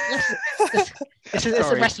 This is a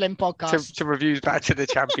Sorry. wrestling podcast. To reviews back to the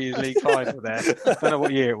Champions League final there. I don't know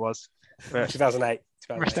what year it was. But 2008.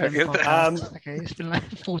 Wrestling Um, podcast. Okay, it's been like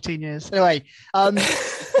 14 years. Anyway,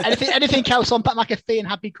 anything else on Pat McAfee and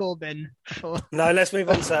Happy Corbin? No, let's move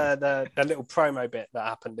on to the little promo bit that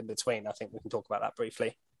happened in between. I think we can talk about that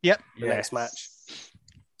briefly. Yep. The next match.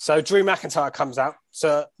 So Drew McIntyre comes out,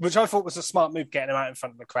 which I thought was a smart move, getting him out in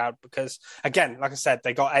front of the crowd because, again, like I said,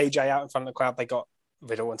 they got AJ out in front of the crowd, they got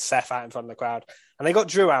Riddle and Seth out in front of the crowd, and they got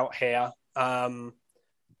Drew out here, and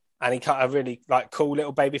he cut a really cool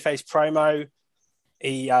little babyface promo.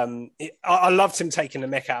 I loved him taking the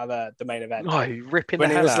mick out of the main event. Oh, ripping When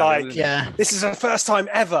the he hell was out like, of it. Yeah. This is the first time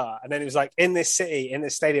ever. And then he was like, in this city, in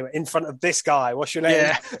this stadium, in front of this guy. What's your name?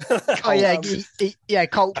 Yeah. Oh yeah,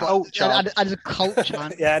 Colt Culture. and a culture,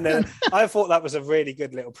 man. Yeah, no, I thought that was a really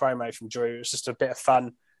good little promo from Drew. It was just a bit of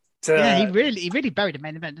fun. He really buried the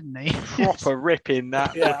main event, didn't he? Proper ripping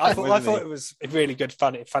that. Yeah, I wasn't thought he? it was a really good,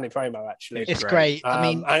 funny promo, actually. It's great. I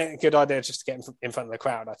mean, a good idea just to get in front of the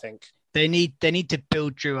crowd, I think. they need to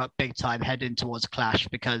build Drew up big time heading towards Clash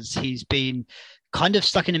because he's been kind of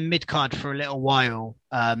stuck in a mid card for a little while.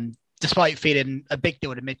 Despite feeling a big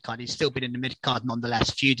deal in the mid card, he's still been in the mid card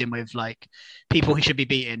nonetheless, feuding with people he should be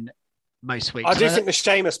beating most weeks. I do think the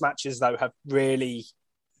Sheamus matches, though, have really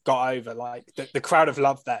got over. The crowd have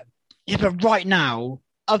loved them. Yeah, but right now,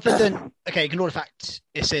 other than ignore the fact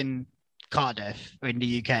it's in Cardiff or in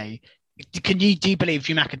the UK, do you believe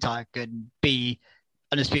Drew McIntyre can be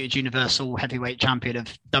undisputed Universal Heavyweight Champion of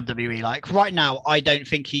WWE? Right now, I don't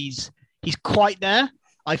think he's quite there.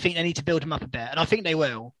 I think they need to build him up a bit, and I think they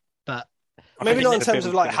will. But Maybe not in the terms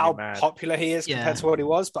of build's gonna how be mad. popular he is compared to what he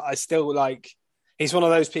was, but I still he's one of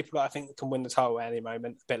those people that I think can win the title at any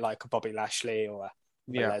moment, a bit like a Bobby Lashley or a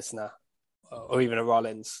Lesnar or even a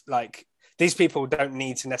Rollins. These people don't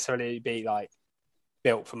need to necessarily be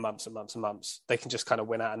built for months and months and months. They can just kind of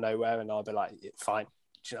win out of nowhere, and I'll be like, fine.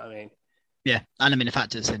 Do you know what I mean? yeah, and I mean the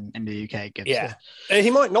factors in the UK. Yeah,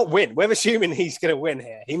 he might not win. We're assuming he's going to win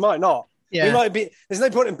here. He might not. Yeah. He might be. There's no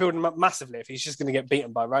point in building him up massively if he's just going to get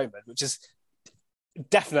beaten by Roman, which is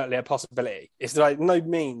definitely a possibility. It's no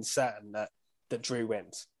means certain that Drew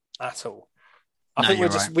wins at all. I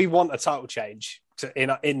think we want a title change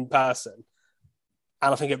in person,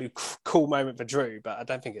 and I think it'd be a cool moment for Drew, but I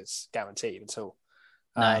don't think it's guaranteed at all.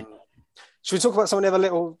 No. Should we talk about some of the other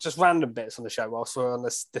little, just random bits on the show whilst we're on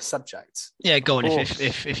this subject? Yeah, go on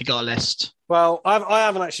if you got a list. Well, I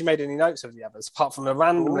haven't actually made any notes of the others, apart from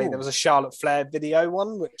randomly there was a Charlotte Flair video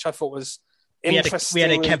one, which I thought was interesting. We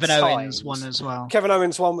had a Kevin Owens one as well. Kevin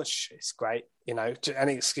Owens one, which is great.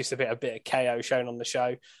 Any excuse to a bit of KO shown on the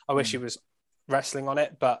show. I wish he was wrestling on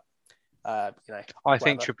it, but I whatever.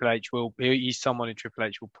 think Triple H he's someone who Triple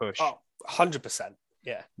H will push. Oh, 100%.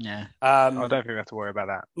 Yeah. Yeah. I don't think we have to worry about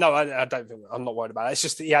that. No, I don't think I'm not worried about it. It's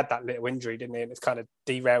just that he had that little injury, didn't he? And it's kind of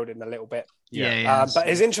derailed him a little bit. Yeah. But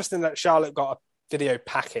it's interesting that Charlotte got a video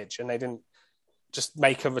package and they didn't just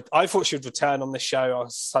make I thought she would return on this show. I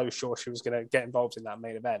was so sure she was going to get involved in that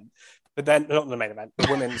main event. But then, not the main event, the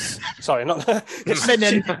women's. Sorry, not committed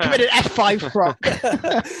F5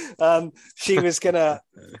 rock. She was going to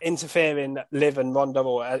interfere in Liv and Ronda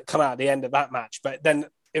or come out at the end of that match. But then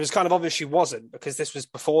it was kind of obvious she wasn't because this was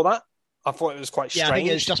before that. I thought it was quite strange. Yeah, I think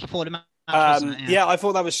it was just before the match, wasn't it? Yeah, I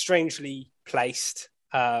thought that was strangely placed.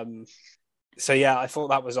 I thought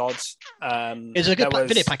that was odd. It was a good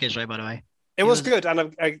video package, though, by the way. It was good, and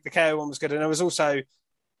the KO one was good. And there was also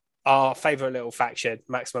our favourite little faction,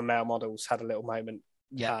 Maximum Male Models, had a little moment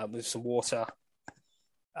with some water.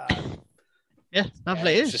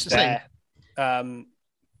 Lovely. It was just there. That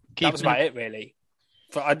was about it, really.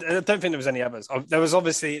 But I don't think there was any others. There was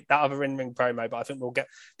obviously that other in-ring promo, but I think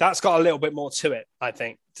that's got a little bit more to it, I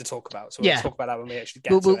think, to talk about. So we'll talk about that when we actually get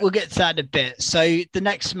to it. We'll get to that in a bit. So the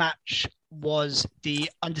next match was the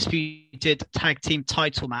Undisputed Tag Team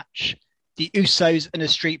title match, the Usos and the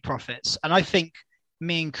Street Profits. And I think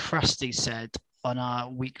me and Krusty said on our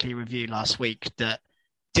weekly review last week that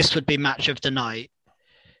this would be match of the night.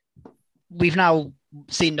 We've now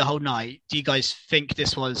seen the whole night. Do you guys think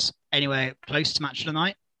this was anywhere close to match of the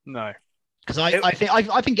night? No, because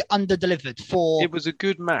I think it under-delivered for. It was a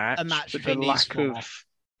good match. But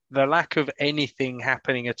the lack of anything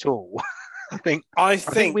happening at all. I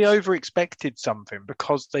think we over-expected something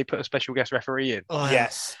because they put a special guest referee in.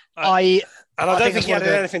 Yes, I don't think he added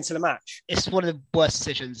anything to the match. It's one of the worst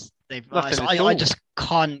decisions they've. I just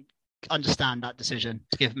can't understand that decision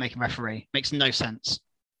to make a referee. Makes no sense.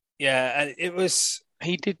 Yeah, and it was.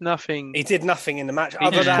 He did nothing. He did nothing in the match.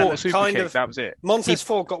 Other than that was it. Montez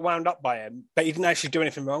Ford got wound up by him, but he didn't actually do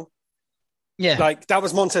anything wrong. Yeah, like that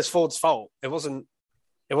was Montez Ford's fault. It wasn't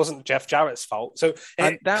Jeff Jarrett's fault. So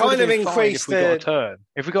it that kind of increased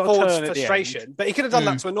if we got Ford's a turn frustration. But he could have done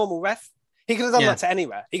that to a normal ref. He could have done that to any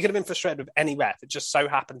ref. He could have been frustrated with any ref. It just so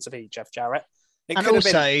happened to be Jeff Jarrett. It could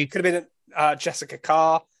have been Jessica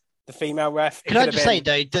Carr, the female ref. Can I just say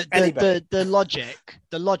though,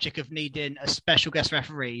 the logic of needing a special guest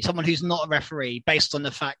referee, someone who's not a referee, based on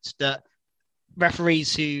the fact that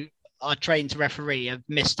referees who are trained to referee have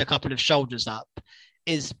missed a couple of shoulders up,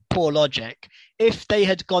 is poor logic. If they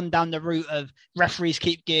had gone down the route of referees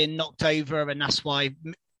keep getting knocked over, and that's why,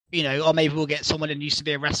 or maybe we'll get someone who used to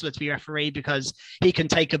be a wrestler to be referee because he can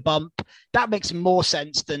take a bump, that makes more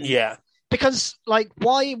sense than because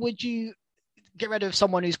why would you get rid of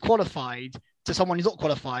someone who's qualified to someone who's not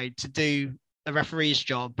qualified to do a referee's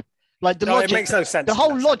job? Logic, it makes no sense. The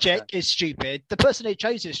whole logic is stupid. The person they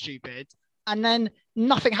chose is stupid, and then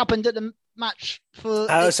nothing happened at the match.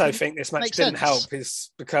 I also think this match didn't help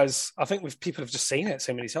because I think people have just seen it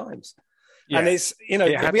so many times, and it's we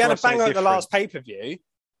had a banger at the last pay-per-view.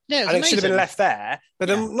 Yeah, and it should have been left there. But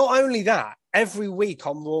then not only that, every week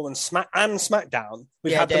on Raw and SmackDown,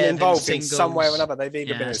 we've had them involved in some way or another. They've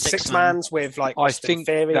either been in six-mans with I think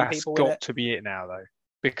Theory that's people got to be it now, though,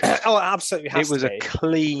 because it absolutely has it was a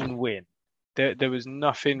clean win. There was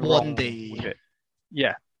nothing wrong with it.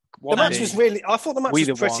 Yeah. The match was I thought the match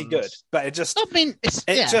was pretty good, but it just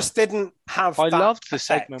just didn't have. I loved the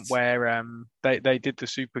segment where they did the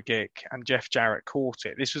super kick and Jeff Jarrett caught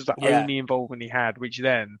it. This was the only involvement he had, which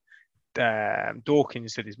then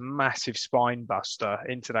Dawkins did his massive spine buster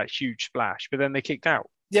into that huge splash, but then they kicked out.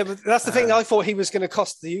 Yeah, but that's the thing. I thought he was going to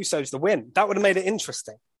cost the Usos the win. That would have made it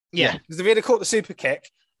interesting. Yeah, because if he had caught the super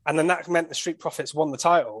kick and then that meant the Street Profits won the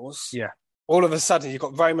titles. Yeah. All of a sudden, you've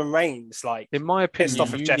got Roman Reigns, in my opinion, pissed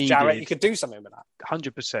off of Jeff Jarrett. You could do something with that.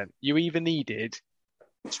 100%. You either needed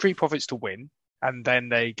Street Profits to win, and then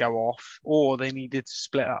they go off, or they needed to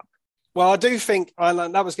split up. Well, I do think,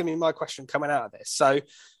 and that was going to be my question coming out of this. So,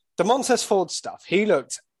 the Montez Ford stuff, he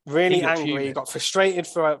looked really angry. He got frustrated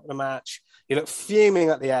throughout the match. He looked fuming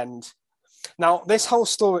at the end. Now, this whole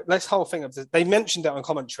thing of they mentioned it on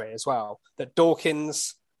commentary as well, that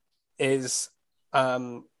Dawkins is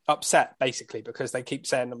upset basically because they keep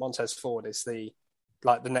saying that Montez Ford is the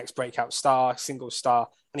next breakout star, single star,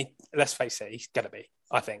 and let's face it, he's gonna be.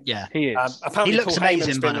 I think. Yeah, he is. Apparently he looks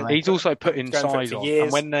amazing. By the way, he's also put in size on,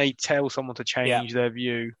 and when they tell someone to change their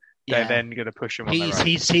view, they're then going to push him.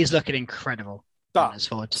 He's looking incredible. But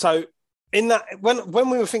so in that, when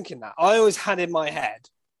we were thinking that, I always had in my head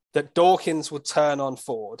that Dawkins would turn on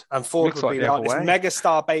Ford, and Ford would be this mega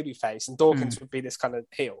star babyface, and Dawkins would be this kind of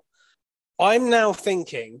heel. I'm now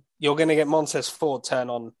thinking you're going to get Montez Ford turn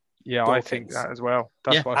on. Yeah, Dawkins. I think that as well.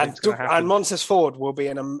 That's what I think is going to happen. And Montez Ford will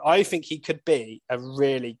be I think he could be a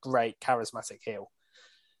really great charismatic heel.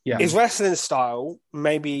 Yeah. His wrestling style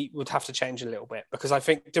maybe would have to change a little bit because I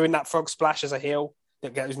think doing that frog splash as a heel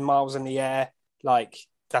that goes miles in the air,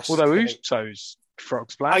 that's. Although Uso's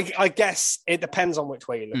frog splash, I guess it depends on which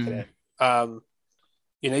way you look at it.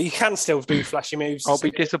 You can still do flashy moves. I'll be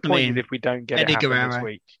disappointed if we don't get Eddie Guerrero this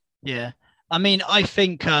week. Yeah. I mean, I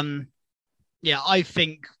think, I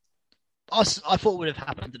thought it would have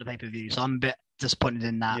happened at the pay-per-view, so I'm a bit disappointed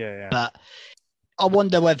in that. Yeah. But I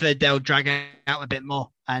wonder whether they'll drag it out a bit more.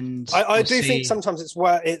 And I do think sometimes it's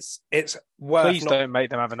worth. Please don't make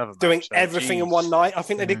them have another match, doing everything in one night. I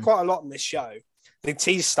think they did quite a lot on this show. They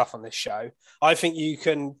teased stuff on this show. I think you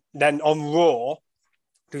can then on Raw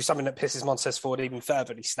do something that pisses Montez forward even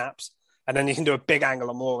further, and he snaps. And then you can do a big angle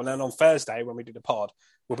on Raw. And then on Thursday, when we do the pod,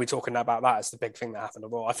 we'll be talking about that as the big thing that happened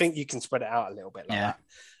on Raw. I think you can spread it out a little bit like that.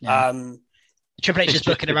 Yeah. Triple H is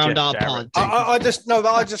looking around our pod. I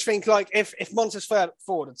just think like if Montez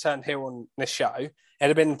Ford had turned heel on this show, it'd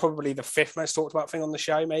have been probably the 5th most talked about thing on the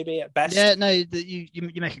show, maybe at best. Yeah, no, you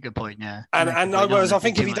make a good point. Yeah, whereas I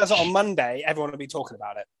think if he does it on Monday, everyone will be talking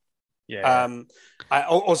about it. Yeah.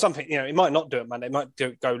 Or something. You know, he might not do it Monday. He might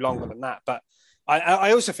go longer than that. But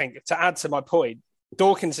I also think, to add to my point,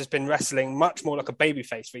 Dawkins has been wrestling much more like a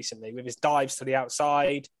babyface recently with his dives to the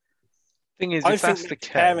outside. Thing is, I if think that's the case,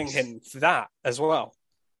 preparing him for that as well.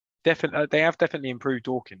 Definitely, they have definitely improved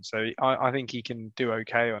Dawkins, so I think he can do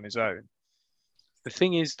okay on his own. The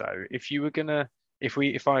thing is, though,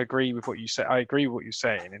 if I agree with what you say, I agree with what you're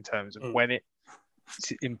saying in terms of when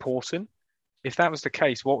it's important. If that was the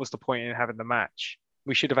case, what was the point in having the match?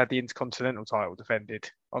 We should have had the Intercontinental title defended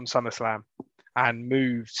on SummerSlam and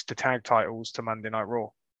moved the tag titles to Monday Night Raw.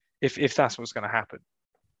 If that's what's going to happen.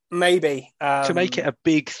 Maybe. To make it a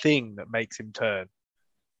big thing that makes him turn.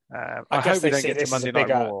 I hope we don't get to Monday Night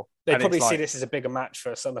Raw. They probably see this as a bigger match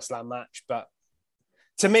for a SummerSlam match, but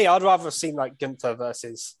to me, I'd rather have seen like Gunther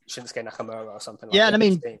versus Shinsuke Nakamura or something like that. Yeah, and I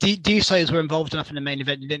mean, the Usos were involved enough in the main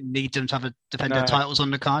event. You didn't need them to have defend their titles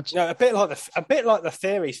on the card. No, a bit like the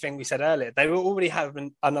Theory thing we said earlier. They were already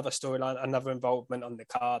having another storyline, another involvement on the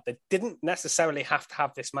card. They didn't necessarily have to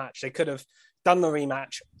have this match. They could have done the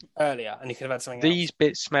rematch earlier, and you could have had something These else.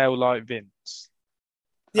 bits smell like Vince.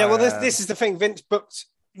 Yeah, well, this is the thing. Vince booked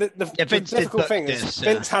the difficult thing is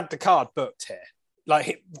Vince had the card booked here.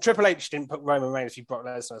 Like Triple H didn't put Roman Reigns v Brock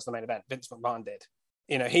Lesnar as the main event. Vince McMahon did.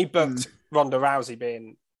 You know, he booked Ronda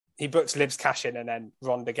Rousey he booked Liv's cash in and then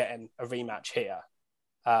Ronda getting a rematch here.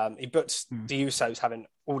 He booked the Usos having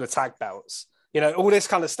all the tag belts. You know, all this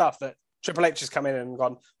kind of stuff that Triple H has come in and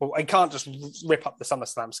gone, well, I can't just rip up the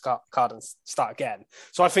SummerSlam card and start again.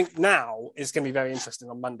 So I think now it's going to be very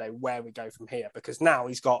interesting on Monday where we go from here, because now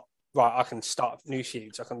he's got, right, I can start new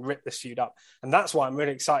feuds. I can rip this feud up. And that's why I'm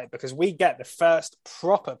really excited, because we get the first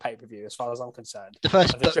proper pay-per-view, as far as I'm concerned. The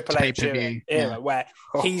first the Triple H era where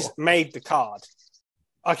he's made the card.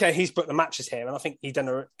 Okay, he's booked the matches here, and I think he's done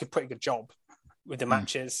a pretty good job with the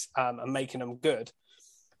matches and making them good.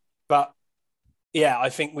 But yeah, I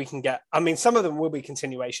think we can get... I mean, some of them will be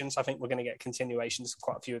continuations. I think we're going to get continuations of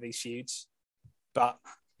quite a few of these feuds. But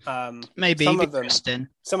maybe some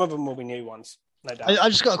of them will be new ones. No doubt. I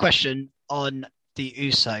just got a question on the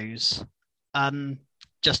Usos.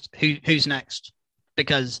 Just who's next?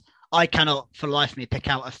 Because I cannot, for the life of me, pick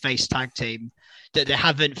out a face tag team that they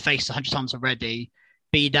haven't faced 100 times already.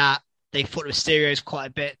 Be that they fought with Mysterios quite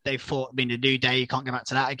a bit. They fought, the New Day. You can't go back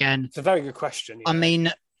to that again. It's a very good question. Yeah. I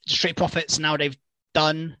mean, Street Profits, now they've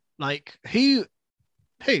done, like, who?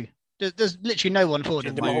 There's literally no one for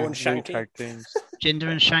them. Jinder Mahal and Shanky. Jinder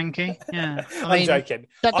and Shanky. Yeah, I'm joking.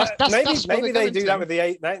 Maybe they do that with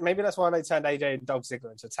the. Maybe that's why they turned AJ and Dolph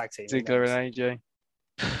Ziggler into a tag team. Ziggler and AJ.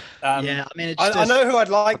 Yeah, I mean, I know who I'd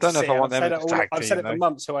like to see. I don't know if I want them as a tag team. I've said it for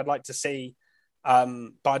months. Who I'd like to see,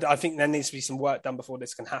 but I think there needs to be some work done before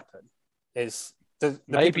this can happen.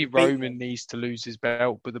 Maybe Roman needs to lose his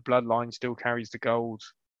belt, but the Bloodline still carries the gold.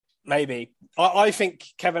 Maybe. I think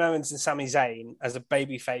Kevin Owens and Sami Zayn as a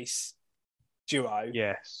babyface duo,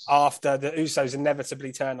 yes, after the Usos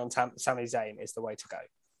inevitably turn on Sami Zayn, is the way to go.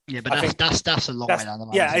 Yeah, but that's a long way down the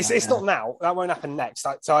line. Yeah, it's not now. That won't happen next.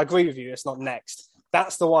 So I agree with you. It's not next.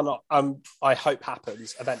 That's the one I hope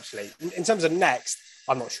happens eventually. In terms of next,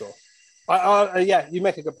 I'm not sure. Yeah, you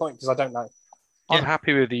make a good point, because I don't know. I'm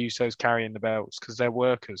happy with the Usos carrying the belts because they're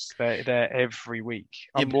workers. They're there every week.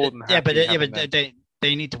 I'm more than happy. But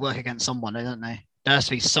they need to work against someone, don't they? There has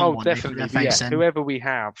to be someone. Oh, definitely. Yeah. Whoever we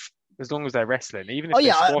have, as long as they're wrestling, even if they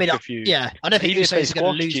squash a few. Yeah, I don't think Usos are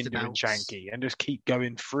going to lose the Jinder and Shanky and just keep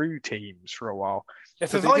going through teams for a while.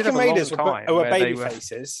 If the Viking Raiders were baby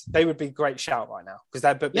faces, they would be a great shout right now, because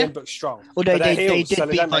they're being booked strong. Well, they did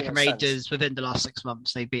beat Viking Raiders within the last 6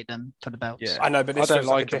 months. They beat them for the belts. Yeah. I know, but I don't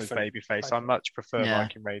like them as babyface. I much prefer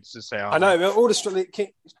Viking Raiders as they are. I know, but all the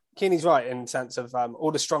Keeney's right in the sense of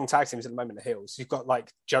all the strong tag teams at the moment are heels. You've got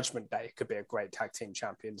like Judgment Day could be a great tag team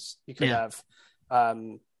champions. You could have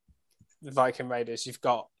the Viking Raiders. You've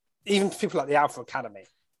got even people like the Alpha Academy.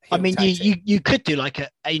 I mean, you could do like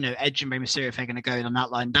Edge and Rey Mysterio if they're going to go on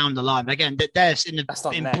that line down the line. But again, they're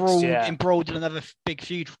embroiled in another big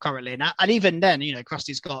feud currently, and even then,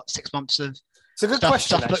 Krusty's got 6 months of. It's a good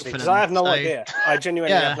question, actually, because I have no idea. I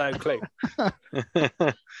genuinely have no clue.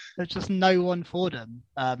 There's just no one for them.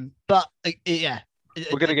 But we're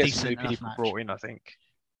going to get some new people brought in, I think.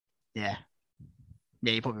 Yeah,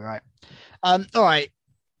 you're probably right. All right.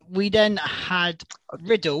 We then had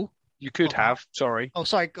Riddle. You could have. Sorry. Oh,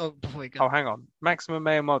 sorry. Before we go. Oh, hang on. Maximum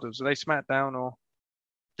Male Models. Are they SmackDown or?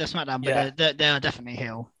 They're SmackDown, but they are definitely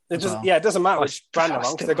heel. It doesn't matter which brand they're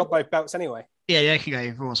on because they've got both belts anyway. Yeah, they can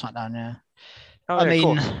go Raw or SmackDown. Yeah. I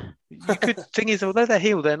mean, you could. Thing is, although they're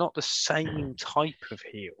heel, they're not the same type of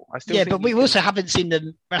heel. But we also haven't seen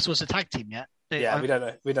them wrestle as a tag team yet. We don't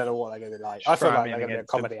know. We don't know what they're going to be like. I feel like they're going to be a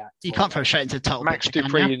comedy act. You can't throw straight into the title. Max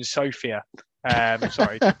Dupree and Sophia.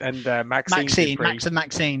 Sorry, and Maxine. Max and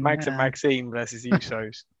Maxine. Max and Maxine versus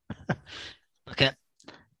Usos. Okay.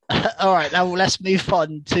 All right. Now let's move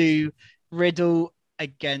on to Riddle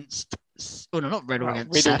against. Oh no, not Riddle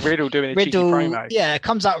against Seth. Riddle doing a cheeky promo. Yeah,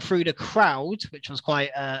 comes out through the crowd, which was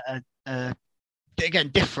quite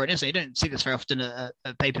again different, isn't it? You don't see this very often at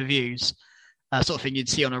pay-per-views. Sort of thing you'd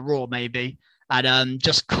see on a Raw maybe, and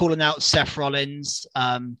just calling out Seth Rollins,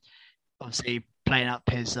 obviously playing up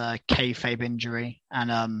his kayfabe injury,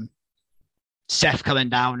 and Seth coming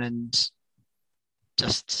down and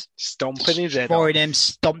just stomping his head,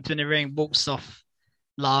 stomped in the ring, walks off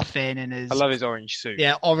laughing in his. I love his orange suit.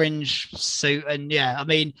 Yeah, orange suit, and yeah, I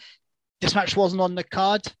mean, this match wasn't on the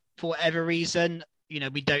card for whatever reason. You know,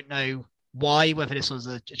 we don't know why, whether this was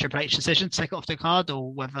a Triple H decision to take it off the card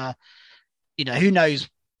or whether, you know, who knows.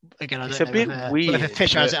 Again, I don't know. It's a bit weird. Whether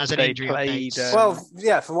Fisher has it as an injury update. Well,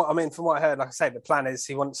 yeah, from what I heard, like I say, the plan is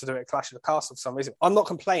he wants to do it at Clash of the Castle for some reason. I'm not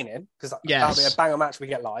complaining because that'll be a banger match we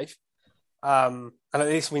get live. And at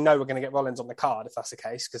least we know we're going to get Rollins on the card if that's the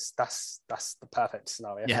case, because that's the perfect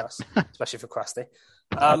scenario for us, especially for Krusty.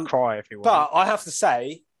 I'd cry if he was. But I have to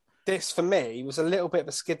say, this for me was a little bit of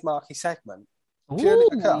a skid marky segment, purely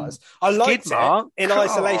because I liked it in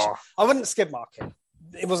isolation. I wouldn't skid mark it;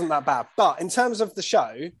 it wasn't that bad. But in terms of the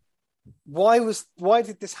show, why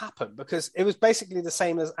did this happen? Because it was basically the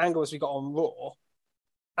same angle as we got on Raw,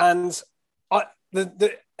 and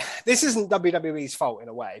this isn't WWE's fault in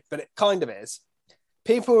a way, but it kind of is.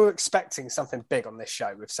 People were expecting something big on this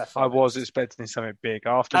show with Seth Rollins. I was expecting something big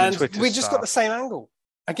after the Twitter we just got the same angle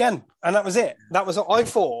again, and that was it. That was what I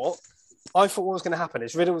thought. I thought what was going to happen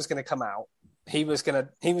is Riddle was going to come out. He was going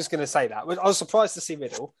to say that. I was surprised to see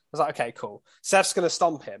Riddle. I was like, okay, cool. Seth's going to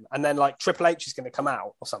stomp him, and then like Triple H is going to come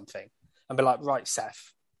out or something and be like, right,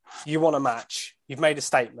 Seth, you want a match? You've made a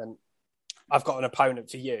statement. I've got an opponent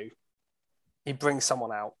for you. He brings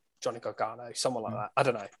someone out, Johnny Gargano, someone like that. I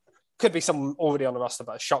don't know. Could be someone already on the roster,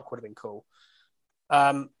 but a shock would have been cool.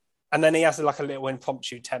 And then he has like a little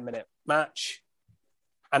impromptu 10-minute match,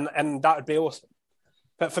 and that would be awesome.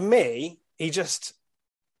 But for me, I was just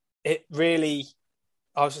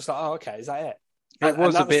like, oh, okay, is that it? It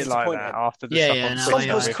was a bit like that after the stuff on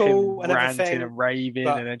Twitter. Was cool and ranting everything, and raving,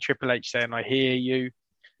 and then Triple H saying, I hear you.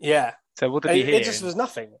 Yeah. So what did he hear? It just was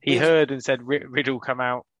nothing. He heard and said, Riddle come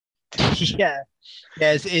out. Yeah.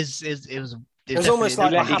 It was almost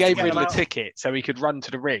like he gave Riddle a ticket so he could run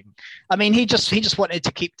to the ring. I mean, he just wanted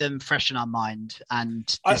to keep them fresh in our mind, and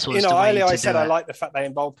this was earlier I said I like the fact they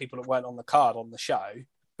involved people that weren't on the card on the show,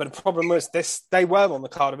 but the problem was they were on the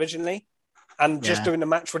card originally, and just doing the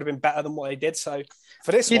match would have been better than what they did. So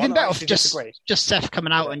for this one, I actually disagree. Just Seth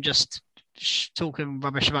coming out and just talking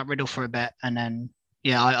rubbish about Riddle for a bit, and then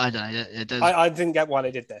I don't know. I didn't get why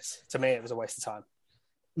they did this. To me, it was a waste of time.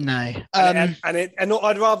 No, and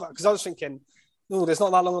I'd rather, because I was thinking, there's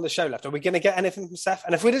not that long on the show left. Are we going to get anything from Seth?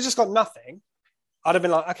 And if we'd have just got nothing, I'd have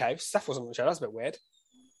been like, okay, Seth wasn't on the show. That's a bit weird.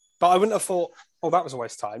 But I wouldn't have thought, that was a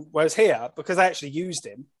waste of time. Whereas here, because they actually used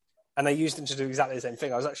him, and they used him to do exactly the same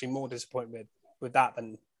thing, I was actually more disappointed with that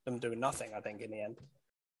than them doing nothing, I think, in the end.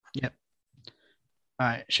 Yep. All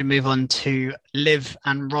right, should we move on to Liv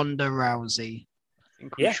and Ronda Rousey?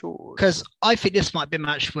 Yeah. Because I think this might be a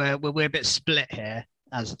match where we're a bit split here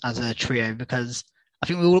as a trio, because I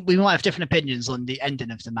think we might have different opinions on the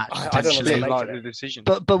ending of the match. I don't really like the decision.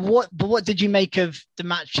 But what did you make of the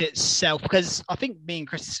match itself? Because I think me and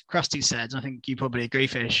Krusty said, and I think you probably agree,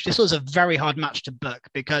 Fish, this was a very hard match to book,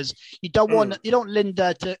 because you don't want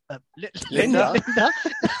Linda to Linda?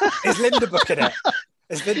 Is Linda booking it?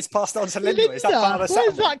 Is Vince passed on to Linda? Is that part of the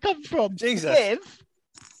settlement? Where does that come from? Jesus. Liv?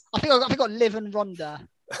 I think I got Liv and Ronda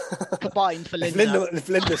combined for Linda. If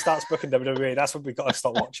Linda starts booking WWE, that's when we've got to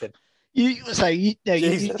start watching. You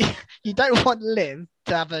don't want Liv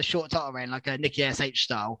to have a short title reign like a Nikki ASH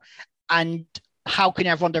style, and how can you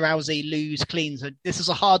have Ronda Rousey lose clean? So this is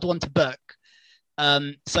a hard one to book.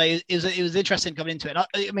 So it was interesting coming into it.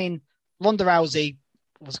 I mean, Ronda Rousey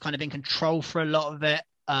was kind of in control for a lot of it.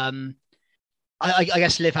 I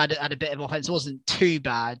guess Liv had a bit of offense. It wasn't too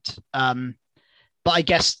bad. But I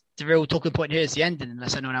guess the real talking point here is the ending,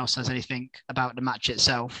 unless anyone else has anything about the match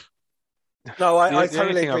itself. No, I The only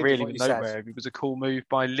totally thing I agree with really what would you note said. where it was a cool move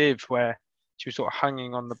by Liv where she was sort of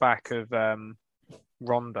hanging on the back of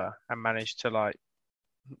Ronda and managed to like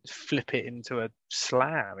flip it into a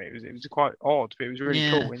slam. It was quite odd, but it was really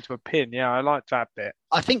Yeah. cool into a pin. Yeah, I liked that bit.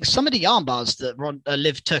 I think some of the arm bars that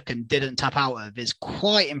Liv took and didn't tap out of is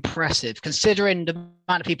quite impressive, considering the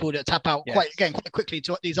amount of people that tap out quite quickly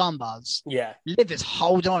to these arm bars. Yeah. Liv is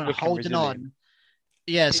holding on and Looking holding resilient. on.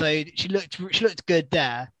 Yeah, so she looked good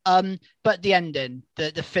there. But the ending,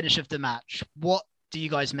 the finish of the match, what do you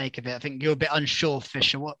guys make of it? I think you're a bit unsure,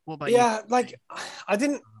 Fisher. What about you? Yeah, like I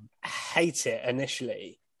didn't hate it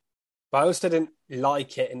initially, but I also didn't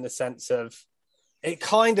like it in the sense of it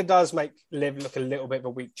kind of does make Liv look a little bit of a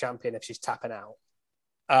weak champion if she's tapping out.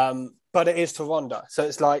 But it is to Ronda. So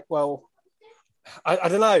it's like, well, I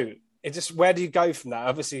don't know. It just, where do you go from that?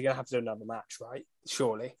 Obviously, you're going to have to do another match, right?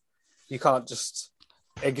 Surely. You can't just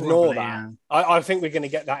ignore Probably, that. yeah. I think we're going to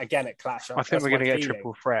get that again at Clash. I think we're going to get a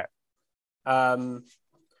triple threat. I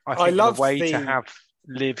I think love the way the- to have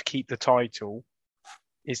Liv keep the title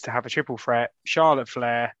is to have a triple threat: Charlotte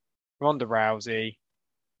Flair, Ronda Rousey,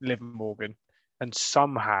 Liv Morgan, and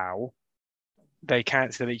somehow they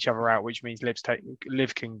cancel each other out, which means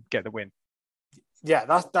Liv can get the win. Yeah,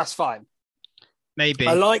 that's fine. Maybe.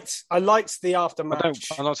 I liked the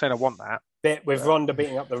aftermatch I'm not saying I want that. bit with Ronda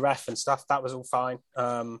beating up the ref and stuff. That was all fine.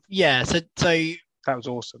 Yeah, so That was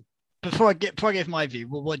awesome. before I give my view,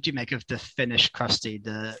 what do you make of the finish, Krusty?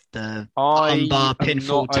 The I armbar am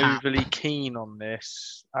pinfall not tap. overly keen on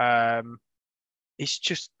this. It's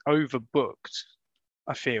just overbooked.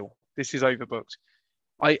 I feel this is overbooked.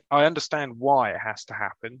 I understand why it has to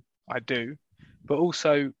happen. I do, but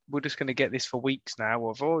also we're just going to get this for weeks now.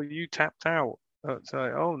 Of you tapped out. It's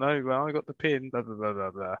like, oh no, well, I got the pin. Blah blah blah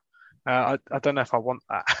blah blah. I don't know if I want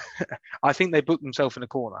that. I think they booked themselves in a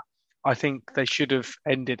corner. I think they should have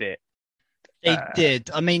ended it. They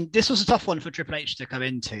did. I mean, this was a tough one for Triple H to come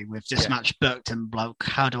into with this match booked and like,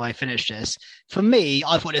 how do I finish this? For me,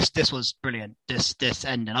 I thought this was brilliant. This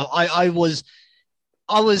ending. I was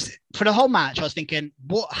for the whole match. I was thinking,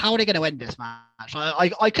 how are they going to end this match?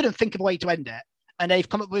 I couldn't think of a way to end it, and they've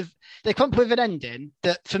come up with an ending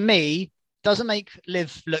that for me doesn't make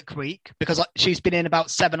Liv look weak because she's been in about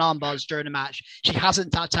 7 arm bars during the match. She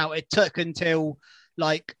hasn't tapped out. It took until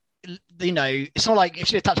like. It's not like if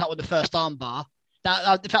she had tapped out with the first armbar,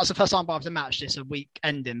 if that was the first armbar of the match, it's a weak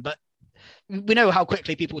ending. But we know how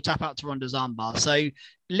quickly people tap out to Ronda's armbar. So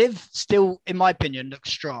Liv still, in my opinion,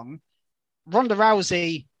 looks strong. Ronda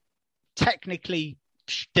Rousey technically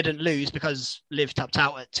didn't lose because Liv tapped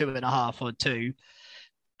out at 2.5 or 2.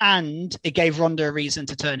 And it gave Ronda a reason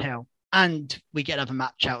to turn heel. And we get another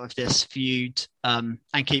match out of this feud and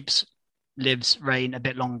keeps Liv's reign a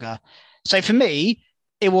bit longer. So for me,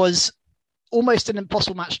 it was almost an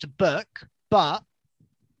impossible match to book, but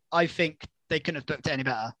I think they couldn't have booked it any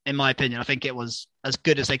better, in my opinion. I think it was as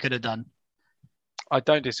good as they could have done. I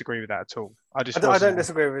don't disagree with that at all. I don't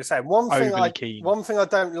disagree with what you're saying. One thing I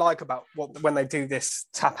don't like about when they do this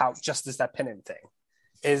tap out just as their pinning thing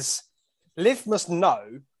is Liv must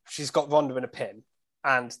know she's got Ronda in a pin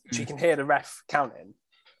and she can hear the ref counting.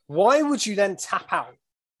 Why would you then tap out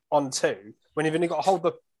on 2 when you've only got to hold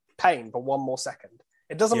the pain for 1 more second?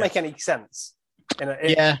 It doesn't make any sense in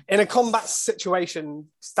a combat situation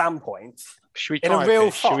standpoint. Should we in a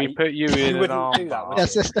real fight, should we put you in an arm do that, bar?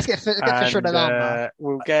 Let's get Fisher in an arm bar.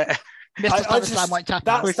 We'll get. Mr. Summerslam might tap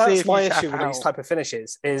out. That's my issue with these type of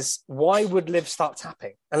finishes is why would Liv start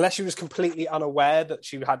tapping? Unless she was completely unaware that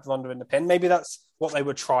she had Ronda in the pin. Maybe that's what they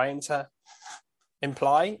were trying to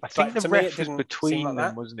imply. I think the ref was between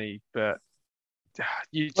them, wasn't he? But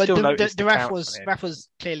the ref was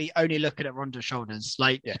clearly only looking at Ronda's shoulders.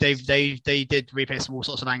 Like they did replay some all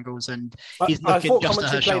sorts of angles, and he's looking just at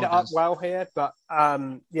her shoulders. Played it up well here, but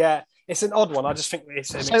it's an odd one. I just think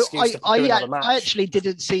it's an excuse to do another match. I actually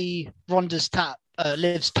didn't see Ronda's tap,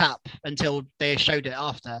 Liv's tap, until they showed it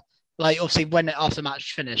after. Like obviously when after the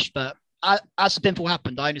match finished, but as the pinfall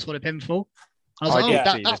happened, I only saw the pinfall. I was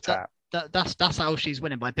like, that's how she's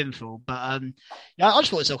winning by pinfall. But I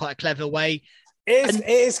just thought it was quite a clever way. It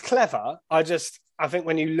is clever. I think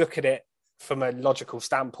when you look at it from a logical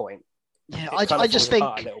standpoint, I just think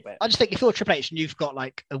if you're Triple H and you've got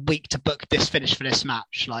like a week to book this finish for this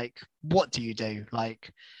match, like what do you do?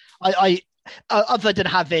 Like, I other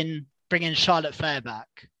than bringing Charlotte Flair back,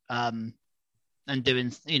 and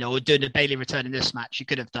doing doing a Bayley return in this match, you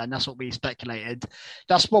could have done. That's what we speculated.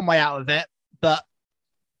 That's one way out of it, but.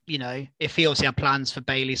 If he obviously had plans for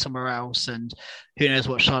Bayley somewhere else and who knows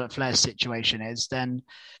what Charlotte Flair's situation is, then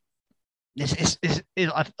I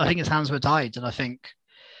think his hands were tied. And I think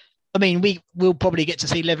I mean, we'll probably get to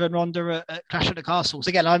see Liv and Ronda at Clash at the Castle. So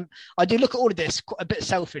again, I do look at all of this a bit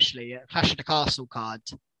selfishly at Clash at the Castle card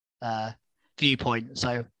viewpoint.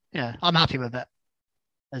 So yeah, I'm happy with it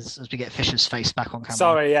as we get Fisher's face back on camera.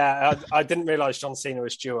 Sorry, yeah, I didn't realise John Cena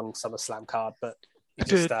was due on SummerSlam card, but you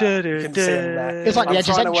just couldn't see him there. It's like the I'm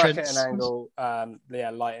Edge's trying to work entrance. at an angle.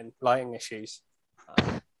 Lighting issues.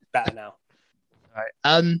 Better now. Right.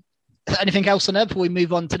 Is there anything else on there before we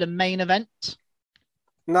move on to the main event?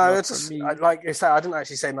 No, it's just, like I said, I didn't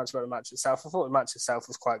actually say much about the match itself. I thought the match itself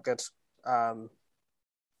was quite good. But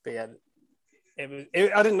yeah, I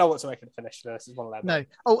didn't know what to make of the finish. This is one of them. No.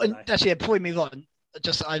 Oh, and actually, before we move on,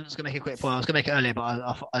 I was going to make a quick point. I was going to make it earlier,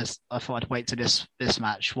 but I thought I'd wait to this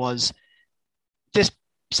match. Was this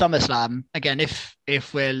SummerSlam again?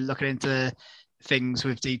 If we're looking into things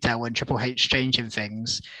with detail and Triple H changing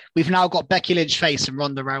things, we've now got Becky Lynch face and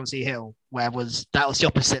Ronda Rousey heel, that was the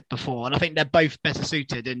opposite before, and I think they're both better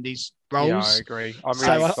suited in these roles. Yeah, I agree. I'm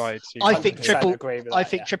really excited. I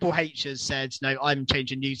think Triple H has said, no, I'm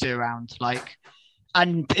changing you two around,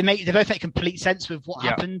 and they both make complete sense with what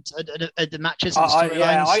happened at the matches. And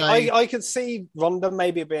I could see Ronda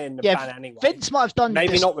maybe being the plan anyway. Vince might have done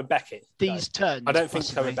maybe not with Becky. These turns, I don't think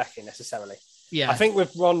so with Becky necessarily. Yeah, I think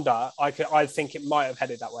with Ronda, I think it might have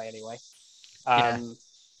headed that way anyway.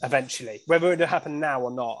 Eventually, whether it would happen now or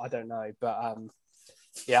not, I don't know. But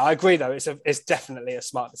yeah, I agree though. It's definitely a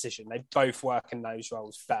smart decision. They both work in those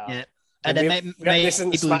roles better. Yeah. And then this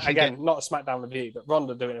isn't not a SmackDown review, but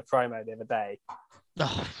Ronda doing a promo the other day.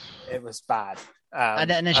 It was bad. And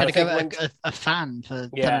then she had to go a fan for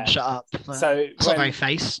telling her to shut up. So it's not very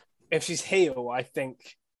face. If she's heel, I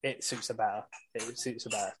think it suits her better.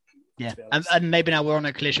 Yeah, and maybe now we're on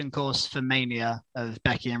a collision course for Mania of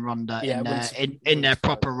Becky and Ronda in their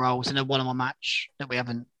proper roles in a one-on-one match that we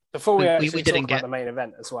haven't. Before we didn't get the main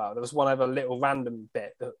event as well, there was one other little random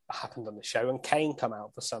bit that happened on the show, and Kane come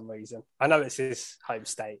out for some reason. I know it's his home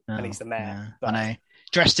state and he's the mayor. Yeah, I know.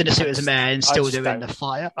 Dressed in a suit as a mayor and still doing the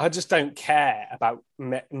fire. I just don't care about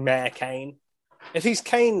Mayor Kane. If he's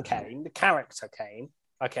Kane, the character Kane,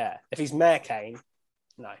 I care. If he's Mayor Kane,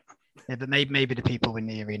 no. Yeah, but maybe the people in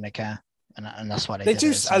the arena care, and that's why they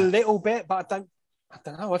do a little bit. But I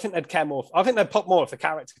don't know. I think they'd care more. I think they'd pop more if the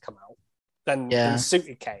character come out than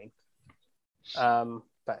suited Kane.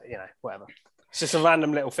 But whatever. It's just a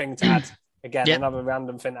random little thing to add. Again, another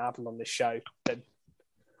random thing that happened on this show that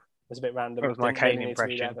was a bit random. That was my Kane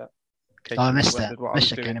impression. I missed it.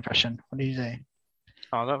 Missed your Kane impression. What do you do?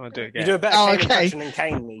 I don't want to do it again. You do a better Kane impression than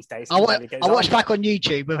Kane these days. I watch back on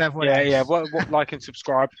YouTube with everyone else. Yeah. What like and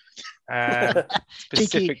subscribe.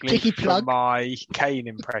 Specifically for my Kane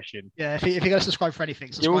impression. Yeah, if you're going to subscribe for anything,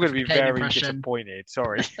 you're all going to be very disappointed.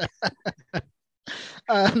 Sorry.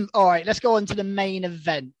 All right, let's go on to the main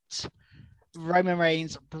event. Roman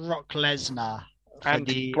Reigns, Brock Lesnar. And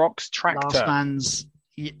Brock's tractor.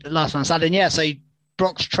 Last man standing. Yeah, so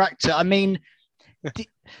Brock's tractor. I mean...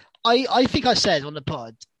 I think I said on the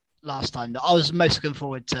pod last time that I was most looking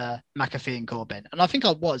forward to McAfee and Corbin. And I think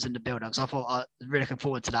I was in the build-up because I thought I was really looking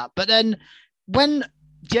forward to that. But then when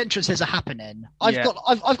the entrances are happening, I've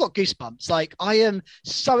got goosebumps. Like, I am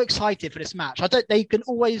so excited for this match. They can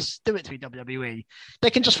always do it to me, WWE.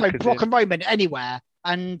 They can just throw Brock and Roman anywhere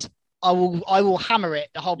and I will hammer it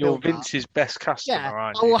the whole build-up. You're Vince's best customer,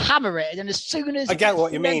 aren't you? I will hammer it, and then as soon as I get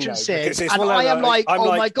what you mean, though, because it's and I am like,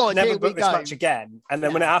 oh my god, never here book we this go. match again. And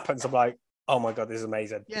then when it happens, I'm like, oh my god, this is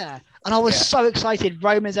amazing. Yeah, and I was so excited.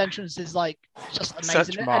 Roman's entrance is like just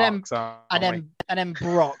amazing, and then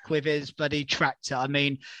Brock with his bloody tractor. I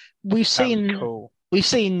mean, we've seen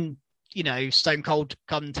Stone Cold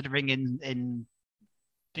come to the ring in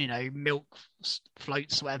milk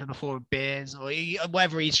floats, whatever, before beers or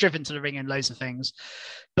whatever. He's driven to the ring in loads of things,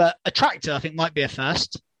 but a tractor I think might be a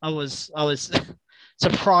first. I was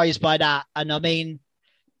surprised by that, and I mean,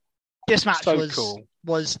 this match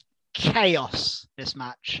was chaos. This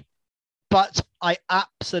match, but I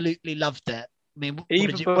absolutely loved it. I mean,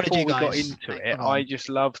 even before what did you we guys got into it, I just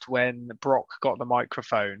loved when Brock got the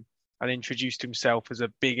microphone and introduced himself as a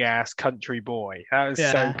big ass country boy. That was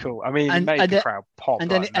so cool. I mean, he made the crowd pop. And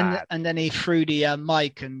then he threw the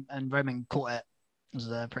mic and Roman caught it. It was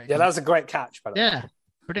pretty cool. That was a great catch, by the way. Yeah.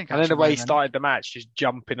 Brilliant catch. And then the way he started the match, just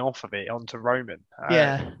jumping off of it onto Roman.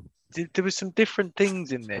 There was some different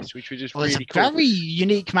things in this, which were just really cool. It was a very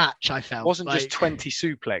unique match, I felt. It wasn't just 20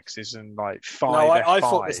 suplexes and like 5 No, I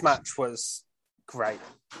thought this match was great,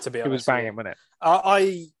 to be honest. It was banging, wasn't it?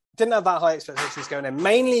 I didn't have that high expectations going in,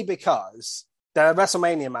 mainly because the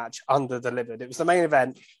WrestleMania match under-delivered. It was the main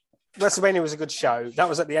event. WrestleMania was a good show. That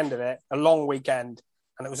was at the end of it, a long weekend,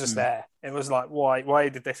 and it was just there. It was like, why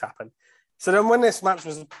did this happen? So then when this match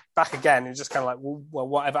was back again, it was just kind of like, well,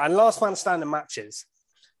 whatever. And last man standing matches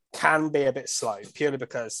can be a bit slow, purely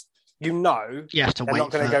because you have to they're wait not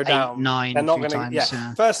going to for go down. 8, 9 they're not going times, to.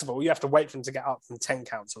 Yeah. First of all, you have to wait for them to get up from 10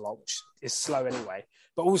 counts a lot, which is slow anyway.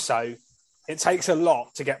 But also, it takes a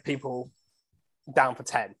lot to get people down for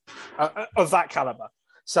 10 of that caliber.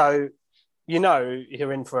 So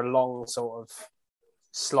you're in for a long sort of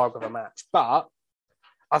slog of a match. But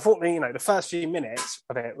I thought the first few minutes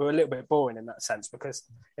of it were a little bit boring in that sense, because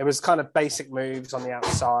it was kind of basic moves on the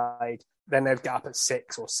outside. Then they'd get up at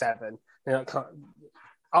 6 or 7, kind of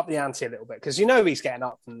up the ante a little bit, because he's getting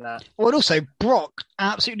up from that. Well, and also Brock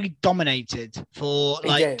absolutely dominated for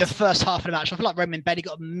the first half of the match. I feel like Roman barely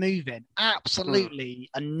got moving, absolutely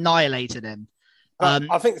annihilated him.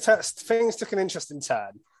 I think things took an interesting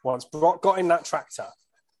turn once Brock got in that tractor.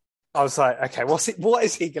 I was like, okay, what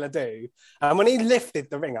is he going to do? And when he lifted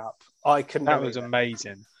the ring up, I couldn't. That was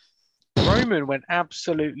amazing. Roman went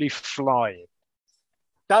absolutely flying.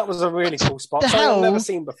 That was a really cool spot. Something I've never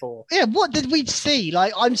seen before. Yeah, what did we see?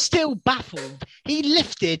 I'm still baffled. He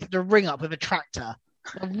lifted the ring up with a tractor.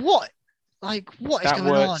 What? What is going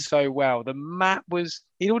on? That worked so well. The mat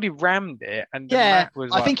he'd already rammed it, and the mat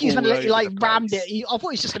was I think he's going to rammed it. I thought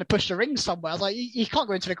he was just going to push the ring somewhere. I was like, he can't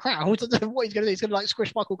go into the crowd. I don't know what he's going to do. He's going to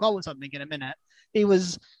squish Michael Cole or something in a minute. But it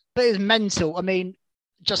was mental. I mean,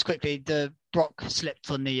 just quickly, the Brock slipped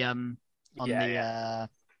on the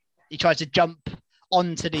he tried to jump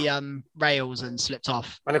onto the rails and slipped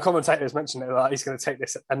off. And the commentators mentioned it, he's going to take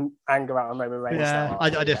this and anger out on Roman Reigns. Yeah,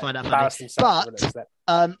 I did find that funny.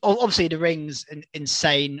 But obviously the ring's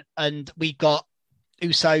insane, and we got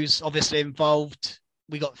Usos obviously involved.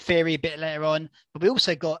 We got Theory a bit later on, but we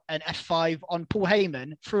also got an F5 on Paul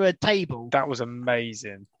Heyman through a table. That was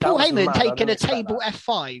amazing. Paul Heyman taking a table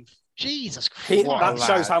F5. Jesus Christ. That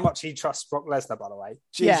shows how much he trusts Brock Lesnar, by the way.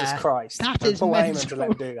 Jesus Christ. That is Paul mental. Heyman to let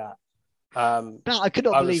him do that. I could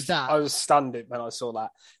not believe that. I was stunned when I saw that.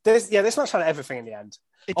 This match had everything in the end.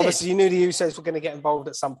 Obviously, you knew the Usos were going to get involved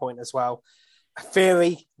at some point as well.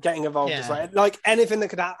 Theory getting involved as well. Like anything that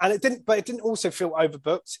could happen. And it didn't also feel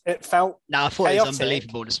overbooked. It felt I thought chaotic, it was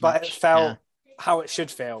unbelievable this match. But it felt how it should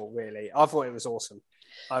feel, really. I thought it was awesome.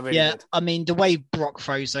 I really did. I mean, the way Brock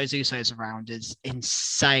throws those Usos around is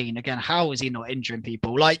insane. Again, how is he not injuring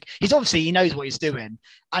people? He knows what he's doing.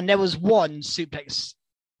 And there was one suplex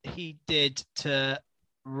he did to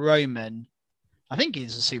Roman. I think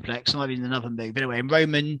it's a suplex, might be another move. Anyway, and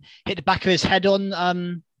Roman hit the back of his head on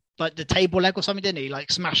the table leg or something, didn't he?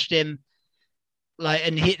 Smashed him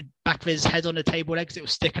and hit the back of his head on the table leg because it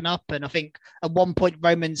was sticking up. And I think at one point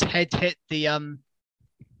Roman's head hit the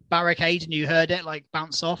barricade and you heard it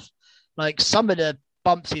bounce off. Some of the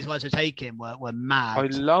bumps these guys were taking were mad. I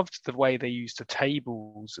loved the way they used the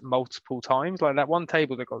tables multiple times. Like that one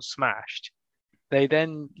table that got smashed. They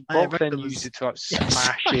Brock then used it to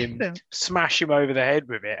smash him over the head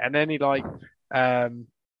with it, and then he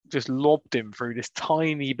just lobbed him through this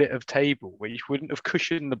tiny bit of table which wouldn't have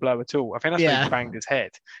cushioned the blow at all. I think that's where he banged his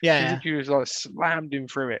head. Yeah, he was slammed him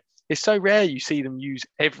through it. It's so rare you see them use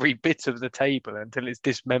every bit of the table until it's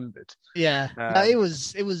dismembered. Yeah, it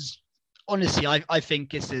was honestly. I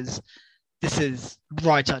think this is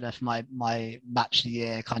right out there for my match of the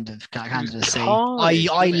year kind of candidacy.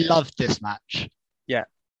 I loved this match. Yeah,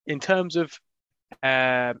 in terms of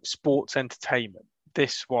sports entertainment,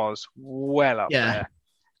 this was well up there.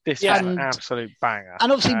 This was an absolute banger.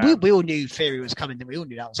 And obviously, we all knew Theory was coming. We all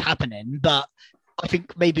knew that was happening. But I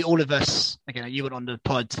think maybe all of us, again, you were on the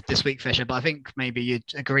pod this week, Fisher, but I think maybe you'd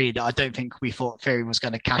agree that I don't think we thought Theory was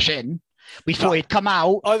going to cash in. We thought he'd come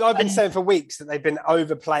out. I've been saying for weeks that they've been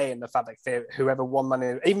overplaying the fact that whoever won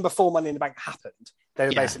Money, even before Money in the Bank happened, they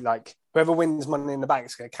were basically whoever wins Money in the Bank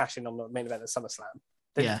is going to cash in on the main event at SummerSlam.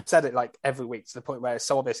 They've said it every week to the point where it's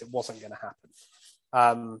so obvious it wasn't going to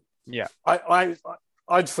happen.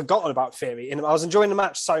 I'd forgotten about Theory, and I was enjoying the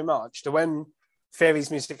match so much that when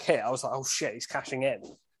Theory's music hit, I was like, "Oh shit, he's cashing in!"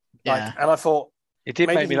 And I thought it did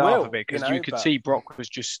make me laugh a bit because you could see Brock was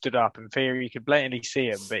just stood up, and Theory could blatantly see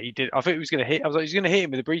him, but he did. I thought he was going to hit. I was like, he's going to hit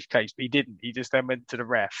him with a briefcase, but he didn't. He just then went to the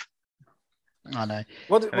ref. I know.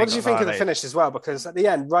 What did you think of the finish as well? Because at the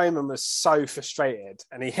end, Roman was so frustrated,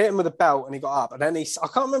 and he hit him with a belt, and he got up, and then I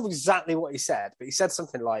can't remember exactly what he said, but he said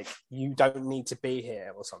something like, "You don't need to be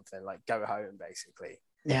here," or something go home, basically.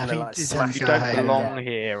 Yeah, and I think you don't belong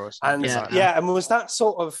here, or something. And and was that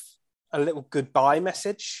sort of a little goodbye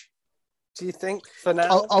message? Do you think for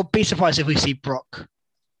now? I'll be surprised if we see Brock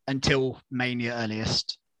until Mania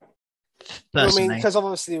earliest. Personally. I mean, because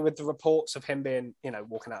obviously with the reports of him being,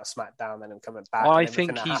 walking out of SmackDown and him coming back. I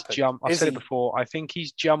think he's jumped. I said it before. I think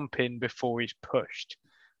he's jumping before he's pushed.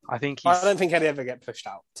 I think I don't think he'd ever get pushed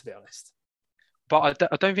out, to be honest. But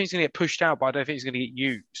I don't think he's going to get pushed out, but I don't think he's going to get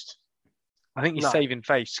used. I think he's saving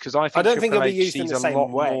face because I don't think he'll be H used in sees the a same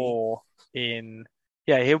lot way. more in.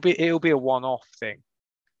 Yeah, it'll be a one-off thing,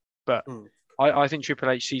 but I think Triple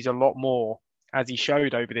H sees a lot more, as he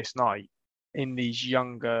showed over this night, in these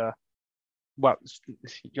younger. Well,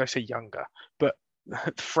 I say younger, but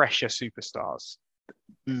fresher superstars.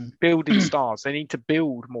 Building stars. They need to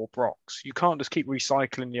build more Brocks. You can't just keep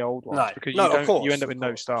recycling the old ones because you end up with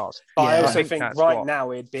no stars. But I also think right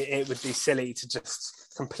now it would be silly to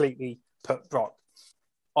just completely put Brock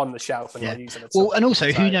on the shelf and not use him at all. Well, and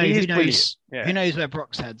also who knows where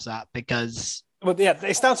Brock's head's at, because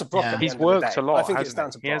it's down to Brock. He's worked a lot. I think it's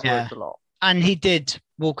down to Brock. He has worked a lot, and he did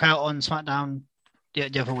walk out on SmackDown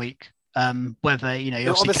the other week. Whether he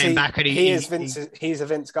obviously came back and he's a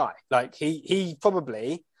Vince guy. Like he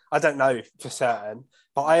probably, I don't know for certain,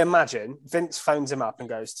 but I imagine Vince phones him up and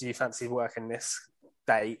goes, "Do you fancy working this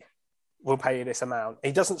date? We'll pay you this amount."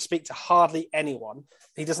 He doesn't speak to hardly anyone.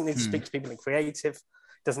 He doesn't need to speak to people in creative.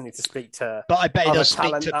 Doesn't need to speak to. But I bet he does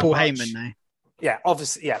speak to Paul Heyman now. Yeah,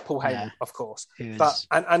 obviously, Paul Heyman, of course. But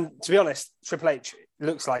and to be honest, Triple H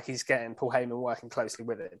looks like he's getting Paul Heyman working closely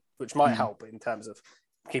with him, which might help in terms of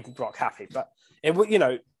keeping Brock happy. But it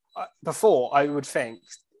would, before I would think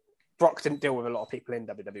Brock didn't deal with a lot of people in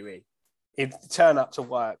WWE. He'd turn up to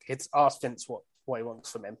work. He'd ask Vince what he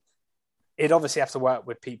wants from him. He'd obviously have to work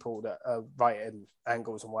with people that are writing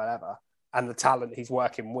angles and whatever, and the talent he's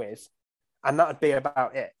working with, and that would be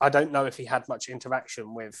about it. I don't know if he had much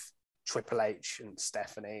interaction with Triple H and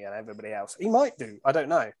Stephanie and everybody else. He might do. I don't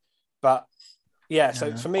know, but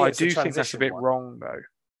so for me, I do think that's a bit wrong, though.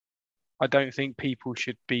 I don't think people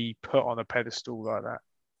should be put on a pedestal like that.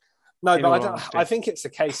 No, but I think it's the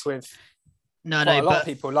case with a lot of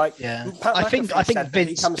people. Like, I think Vince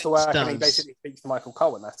he comes to work and he basically speaks to Michael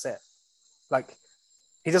Cole, and that's it. Like,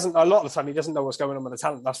 he doesn't. A lot of the time, he doesn't know what's going on with the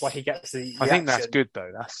talent. That's why he gets the. I think that's good,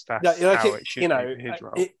 though. That's how it should be his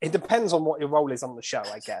role. It depends on what your role is on the show,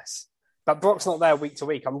 I guess. But Brock's not there week to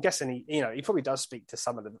week. I'm guessing he probably does speak to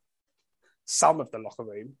some of the locker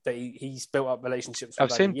room that he's built up relationships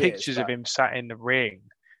with. I've seen pictures of him sat in the ring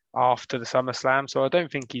after the Summerslam, so I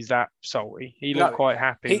don't think he's that salty. He looked quite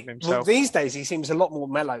happy with himself. Well, these days, he seems a lot more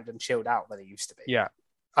mellowed and chilled out than he used to be. Yeah.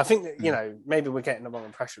 I think that, maybe we're getting the wrong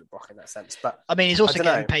impression of Brock in that sense. But I mean, he's also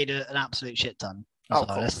getting paid an absolute shit ton.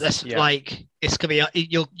 That's like, it's going to be,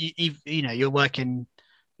 you're working,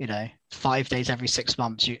 5 days every 6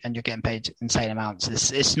 months and you're getting paid insane amounts.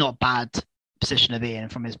 It's not a bad position to be in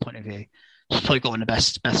from his point of view. He's probably got one of the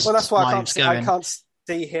best well, that's why I can't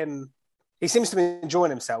see him. He seems to be enjoying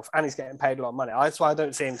himself and he's getting paid a lot of money. That's why I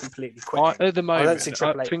don't see him completely quitting. At the moment,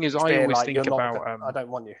 the thing is, I always think about... I don't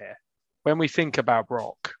want you here. When we think about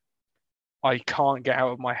Brock, I can't get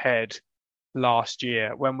out of my head last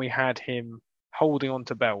year when we had him holding on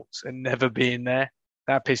to belts and never being there.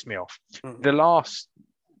 That pissed me off. Mm-hmm. The last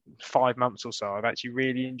 5 months or so, I've actually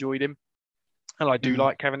really enjoyed him. And I do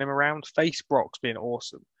like having him around. Face Brock's been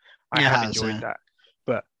awesome. I have enjoyed that.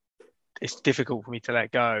 But it's difficult for me to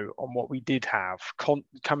let go on what we did have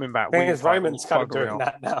coming back. Because Roman's kind of doing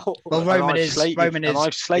that now. Well, Roman is.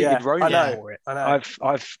 I've slated Roman for it. I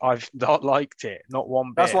know. I've not liked it, not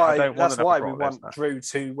one bit. That's why we want Drew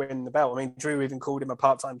to win the belt. I mean, Drew even called him a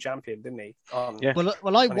part-time champion, didn't he?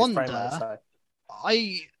 Well, I wonder.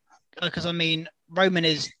 Because I mean, Roman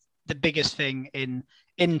is the biggest thing in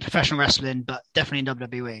professional wrestling, but definitely in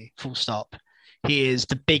WWE. Full stop. He is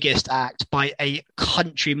the biggest act by a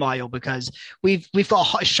country mile, because we've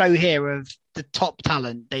got a show here of the top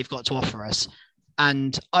talent they've got to offer us.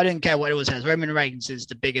 And I don't care what anyone says, Roman Reigns is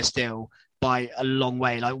the biggest deal by a long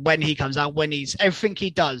way. Like, when he comes out, everything he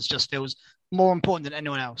does just feels more important than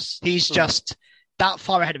anyone else. He's just that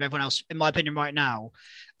far ahead of everyone else, in my opinion, right now.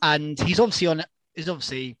 And he's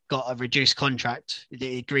obviously got a reduced contract that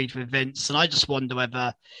he agreed with Vince. And I just wonder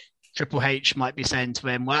whether Triple H might be saying to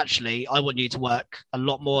him, well, actually, I want you to work a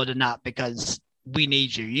lot more than that because we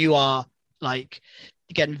need you. You are, like,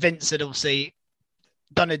 again, Vince had obviously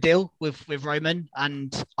done a deal with Roman,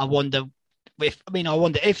 and I wonder if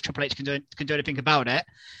Triple H can do anything about it.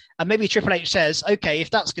 And maybe Triple H says, okay, if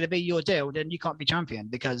that's going to be your deal, then you can't be champion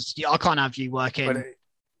because I can't have you working.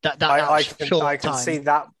 I can see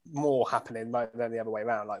that more happening than the other way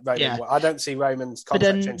around. Like Roman, I don't see Roman's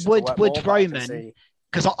contract. But then would Roman?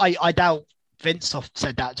 Because I doubt Vince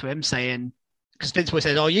said that to him, saying, because Vince always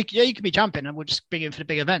says, "Oh, you can be champion, and we'll just bring him for the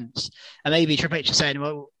big events." And maybe Triple H is saying,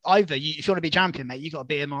 "Well, either if you want to be champion, mate, you got to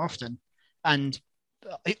be here more often." And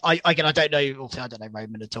I don't know. Obviously, I don't know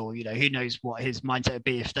Roman at all. Who knows what his mindset would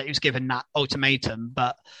be if he was given that ultimatum.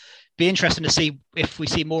 But be interesting to see if we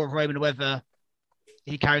see more of Roman, or whether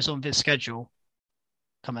he carries on with his schedule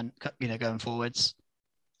going forwards.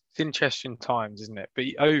 It's interesting times, isn't it? But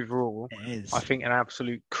overall, It is. I think an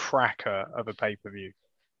absolute cracker of a pay-per-view.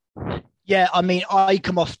 Yeah, I mean, I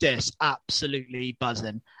come off this absolutely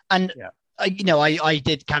buzzing, and I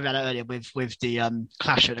did caveat that earlier with the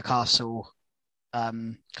Clash at the Castle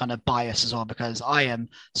kind of bias as well, because I am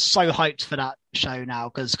so hyped for that show now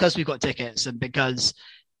because we've got tickets and because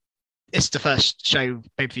it's the first show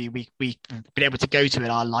pay-per-view we've been able to go to in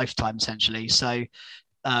our lifetime essentially. So,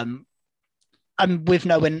 and with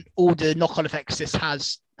knowing all the knock-on effects this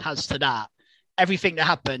has to that, everything that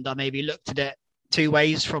happened, I maybe looked at it two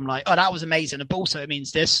ways from like, oh, that was amazing, but also it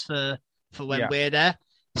means this for when we're there.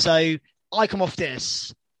 So I come off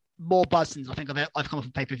this more buzzed than I think I've come off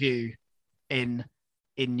a pay-per-view in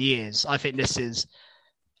years. I think this is.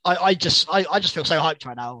 I just feel so hyped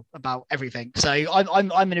right now about everything. So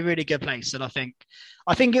I'm in a really good place, and I think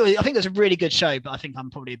it was a really good show, but I think I'm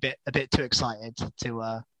probably a bit too excited to.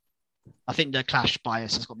 I think the Clash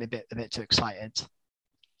bias has got me a bit too excited.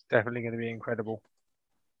 Definitely going to be incredible.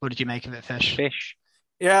 What did you make of it, Fish?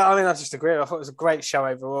 Yeah, I mean, I just agree. I thought it was a great show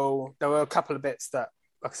overall. There were a couple of bits that,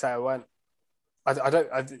 like I say,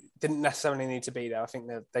 I didn't necessarily need to be there. I think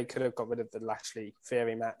that they could have got rid of the Lashley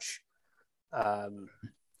Theory match.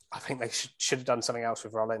 I think they should have done something else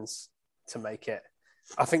with Rollins to make it.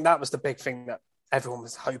 I think that was the big thing that everyone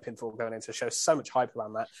was hoping for going into the show. So much hype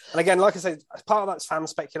around that. And again, like I said, part of that's fan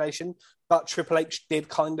speculation, but Triple H did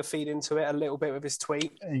kind of feed into it a little bit with his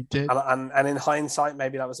tweet. He did. And in hindsight,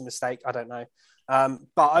 maybe that was a mistake. I don't know.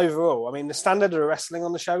 But overall, I mean, the standard of wrestling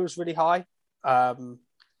on the show was really high. The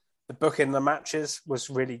booking the matches was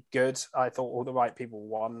really good. I thought all the right people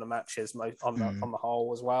won the matches on the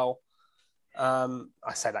whole as well.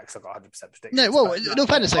 I say that because I've got 100% predictions. No, well, no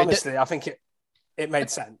fantasy. Honestly, I think it made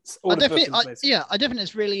sense. I definitely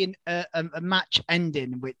it's really a match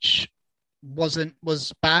ending which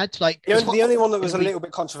was bad. Like the only one that was a little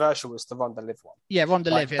bit controversial was the Ronda Liv one. Yeah,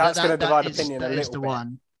 Ronda Liv. That's going to divide opinion a little bit.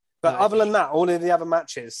 One. But other than that, all of the other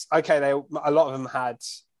matches, okay, a lot of them had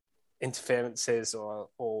interferences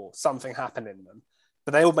or something happened in them,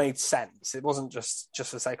 but they all made sense. It wasn't just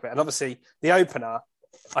for the sake of it. And obviously, the opener,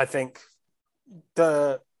 I think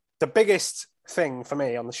the biggest thing for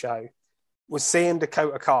me on the show was seeing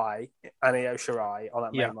Dakota Kai and Io Shirai on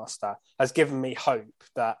that main roster has given me hope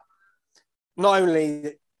that not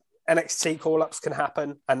only NXT call-ups can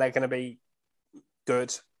happen and they're going to be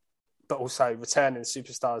good, but also returning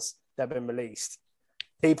superstars that have been released.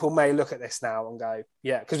 People may look at this now and go,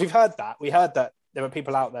 yeah, because we've heard that. We heard that there were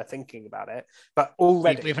people out there thinking about it, but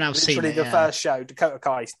already, we've now seen it, the first show, Dakota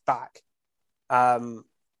Kai's back.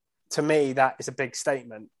 To me, that is a big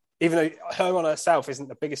statement. Even though her on herself isn't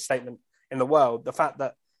the biggest statement in the world, the fact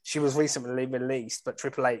that she was recently released, but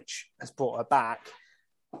Triple H has brought her back,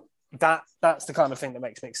 that's the kind of thing that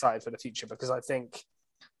makes me excited for the future, because I think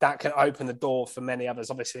that can open the door for many others.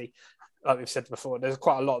 Obviously, like we've said before, there's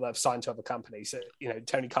quite a lot that have signed to other companies. So,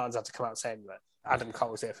 Tony Khan's had to come out saying that Adam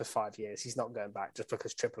Cole's here for 5 years. He's not going back just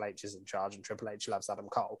because Triple H is in charge and Triple H loves Adam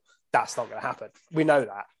Cole. That's not going to happen. We know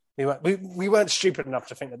that. We weren't stupid enough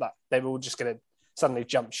to think that they were all just going to suddenly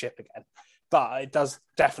jump ship again. But it does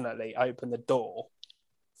definitely open the door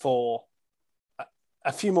for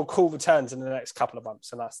a few more cool returns in the next couple of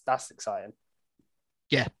months, and that's exciting.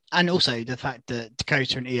 Yeah, and also the fact that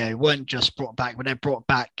Dakota and Io weren't just brought back, but they're brought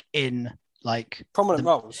back in like prominent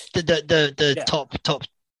roles. The top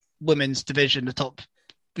women's division, the top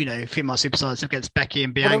female superstars against Becky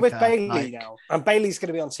and Bianca. Well, with Bayley now, and Bayley's going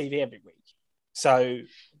to be on TV every week. So,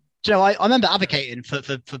 I remember advocating for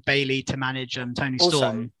Bayley to manage Tony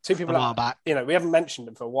Storm. Two people a while back. We haven't mentioned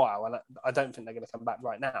them for a while, and I don't think they're going to come back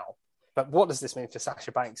right now. But what does this mean for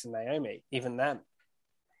Sasha Banks and Naomi? Even them,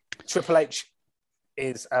 Triple H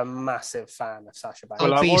is a massive fan of Sasha Banks.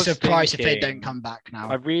 I'd be surprised if they don't come back now.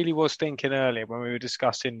 I really was thinking earlier when we were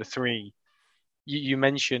discussing the three. You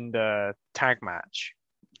mentioned a tag match.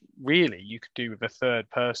 Really, you could do with a third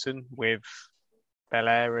person with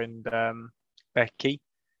Belair and Becky.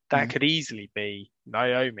 That could easily be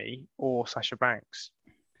Naomi or Sasha Banks.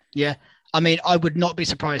 Yeah. I mean, I would not be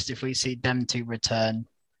surprised if we see them two return.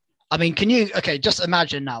 I mean, just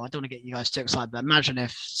imagine now, I don't want to get you guys too excited, but imagine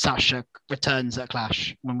if Sasha returns at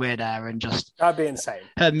Clash when we're there and just... That'd be insane.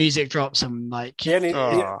 Her music drops and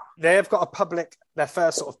they've got their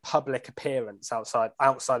first sort of public appearance outside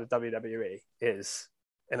of WWE is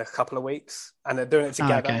in a couple of weeks, and they're doing it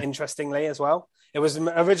together, interestingly, as well. It was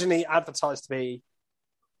originally advertised to be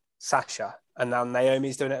Sasha, and now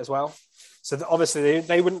Naomi's doing it as well. So obviously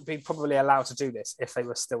they wouldn't be probably allowed to do this if they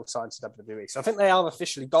were still signed to WWE. So I think they are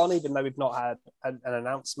officially gone, even though we've not had an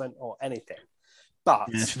announcement or anything. But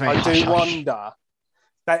I do wonder.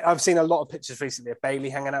 I've seen a lot of pictures recently of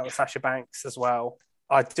Bayley hanging out with Sasha Banks as well.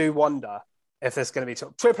 I do wonder if there's going to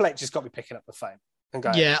be Triple H has got to be picking up the phone and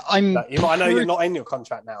going. Yeah, I know you're not in your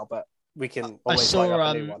contract now, but we can always write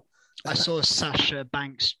up a new one. I saw Sasha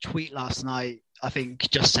Banks tweet last night. I think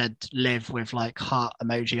just said "live" with like heart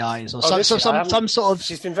emoji eyes or some sort of.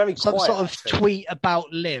 She's been very quiet, sort of tweet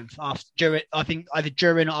about Liv during either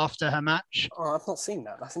during or after her match. Oh, I've not seen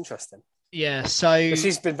that. That's interesting. Yeah, so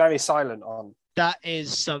she's been very silent on. That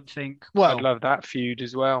is something. Well, I'd love that feud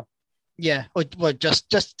as well. Yeah, well, just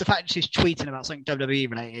the fact that she's tweeting about something WWE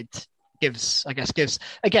related gives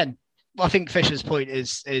again. I think Fisher's point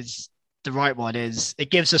is the right one. Is it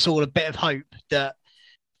gives us all a bit of hope that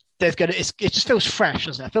there's gonna. It just feels fresh,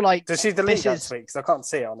 doesn't it? I feel like. Does she delete that tweet? Because I can't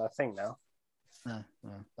see it on her thing now. I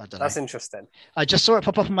don't know. That's interesting. I just saw it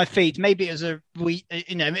pop up on my feed. Maybe it was it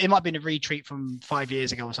might have been a retweet from 5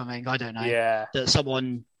 years ago or something. I don't know. Yeah, that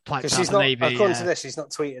someone piped up. She's not. According to this, she's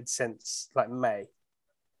not tweeted since like May.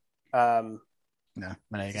 No,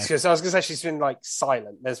 there you go. Because I was going to say she's been like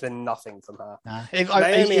silent. There's been nothing from her.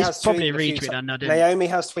 Naomi has probably a retweet. Naomi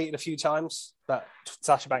has tweeted a few times, but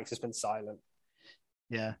Sasha Banks has been silent.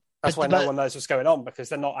 Yeah, that's why no one knows what's going on because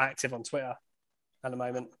they're not active on Twitter at the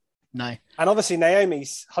moment. No, and obviously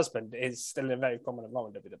Naomi's husband is still in a very prominent role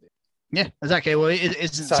in WWE. Yeah, exactly. Well,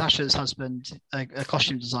 isn't Sasha's husband a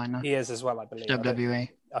costume designer? He is as well, I believe. WWE.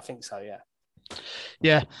 I think so. Yeah.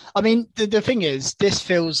 Yeah, I mean the thing is, this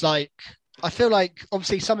feels like I feel like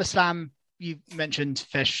obviously SummerSlam. You mentioned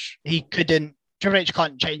Fish. Triple H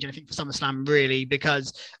can't change anything for SummerSlam really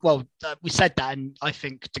because we said that, and I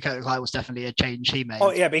think Dakota Kai was definitely a change he made.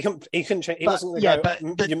 Oh yeah, but he couldn't change. He wasn't going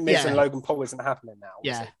to go. Miz and Logan Paul isn't happening now.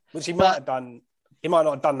 Yeah, which he might have done. He might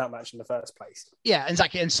not have done that match in the first place. Yeah,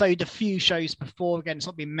 exactly. And so the few shows before, again, it's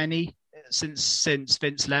not been many since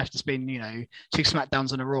Vince left. It's been 2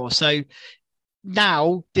 SmackDowns and a Raw. So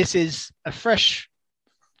now this is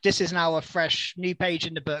now a fresh new page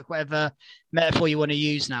in the book, whatever metaphor you want to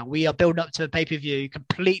use now. We are building up to a pay-per-view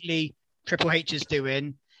completely Triple H is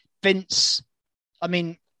doing. Vince, I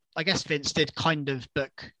mean, I guess Vince did kind of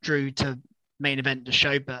book Drew to main event the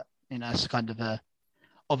show, but it's kind of a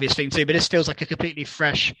obvious thing too. But this feels like a completely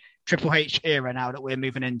fresh Triple H era now that we're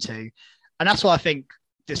moving into. And that's why I think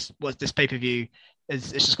this pay-per-view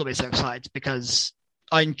it's just got me so excited because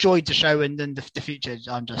I enjoyed the show and then the future.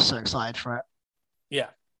 I'm just so excited for it. Yeah.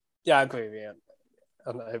 Yeah, I agree with you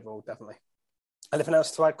on that overall, definitely. Anything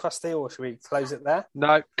else to add, Krusty, or should we close it there?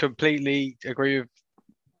 No, completely agree with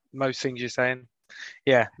most things you're saying.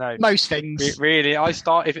 Yeah, no. Most things. Really,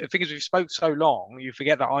 because we've spoke so long, you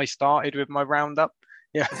forget that I started with my roundup.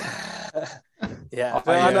 Yeah. Yeah.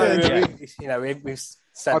 I know, we've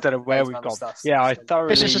said I don't know where we've gone. Stuff, yeah, I thoroughly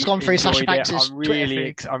This has just gone through Sasha Banks' I'm really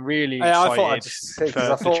excited for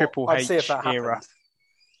the Triple H era.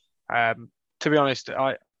 To be honest,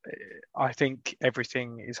 I think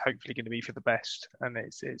everything is hopefully going to be for the best, and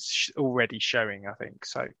it's already showing. I think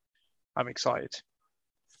so. I'm excited.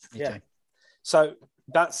 Yeah. So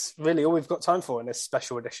that's really all we've got time for in this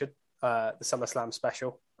special edition, the SummerSlam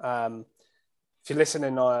special. If you're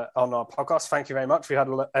listening on our podcast, thank you very much. We had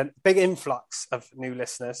a big influx of new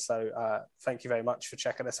listeners, so thank you very much for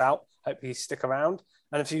checking us out. Hope you stick around.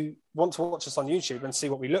 And if you want to watch us on YouTube and see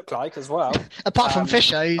what we look like as well, apart from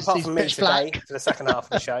Fisher, apart from me today for the second half of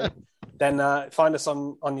the show, then find us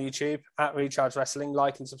on YouTube at Recharge Wrestling.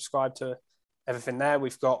 Like and subscribe to everything there.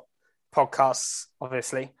 We've got podcasts,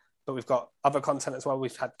 obviously, but we've got other content as well.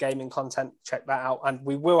 We've had gaming content. Check that out, and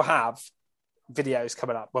we will have videos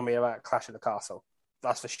coming up when we are at Clash of the Castle.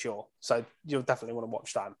 That's for sure. So you'll definitely want to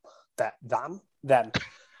watch them.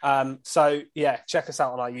 So yeah, check us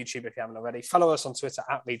out on our YouTube if you haven't already. Follow us on Twitter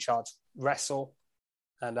at Recharge Wrestle,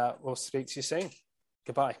 and we'll speak to you soon.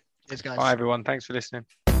 Goodbye. Cheers, guys. Bye, everyone. Thanks for listening.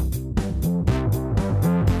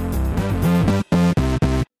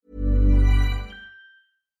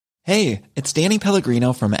 Hey, it's Danny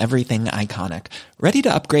Pellegrino from Everything Iconic. Ready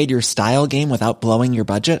to upgrade your style game without blowing your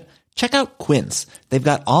budget? Check out Quince. They've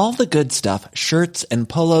got all the good stuff, shirts and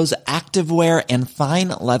polos, activewear, and fine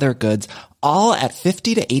leather goods, all at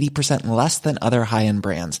 50 to 80% less than other high-end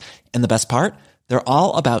brands. And the best part? They're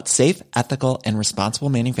all about safe, ethical, and responsible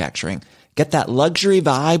manufacturing. Get that luxury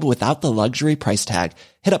vibe without the luxury price tag.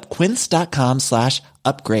 Hit up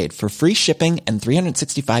quince.com/upgrade for free shipping and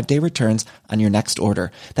 365-day returns on your next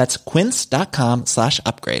order. That's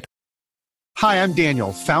quince.com/upgrade. Hi, I'm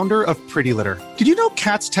Daniel, founder of Pretty Litter. Did you know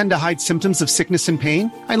cats tend to hide symptoms of sickness and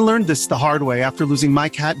pain? I learned this the hard way after losing my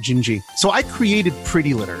cat, Gingy. So I created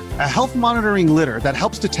Pretty Litter, a health monitoring litter that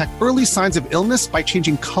helps detect early signs of illness by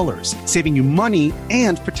changing colors, saving you money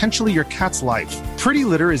and potentially your cat's life. Pretty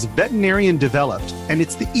Litter is veterinarian developed, and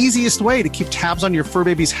it's the easiest way to keep tabs on your fur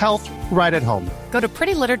baby's health right at home. Go to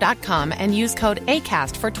prettylitter.com and use code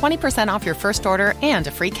ACAST for 20% off your first order and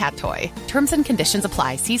a free cat toy. Terms and conditions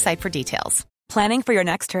apply. See site for details. Planning for your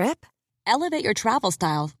next trip? Elevate your travel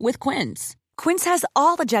style with Quince. Quince has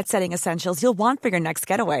all the jet-setting essentials you'll want for your next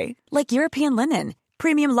getaway, like European linen,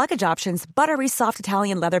 premium luggage options, buttery soft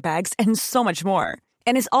Italian leather bags, and so much more.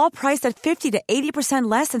 And is all priced at 50 to 80%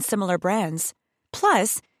 less than similar brands.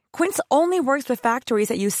 Plus, Quince only works with factories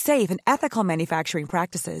that use safe and ethical manufacturing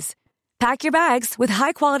practices. Pack your bags with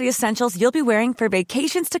high-quality essentials you'll be wearing for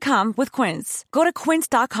vacations to come with Quince. Go to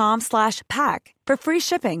quince.com/pack for free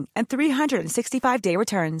shipping and 365-day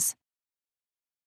returns.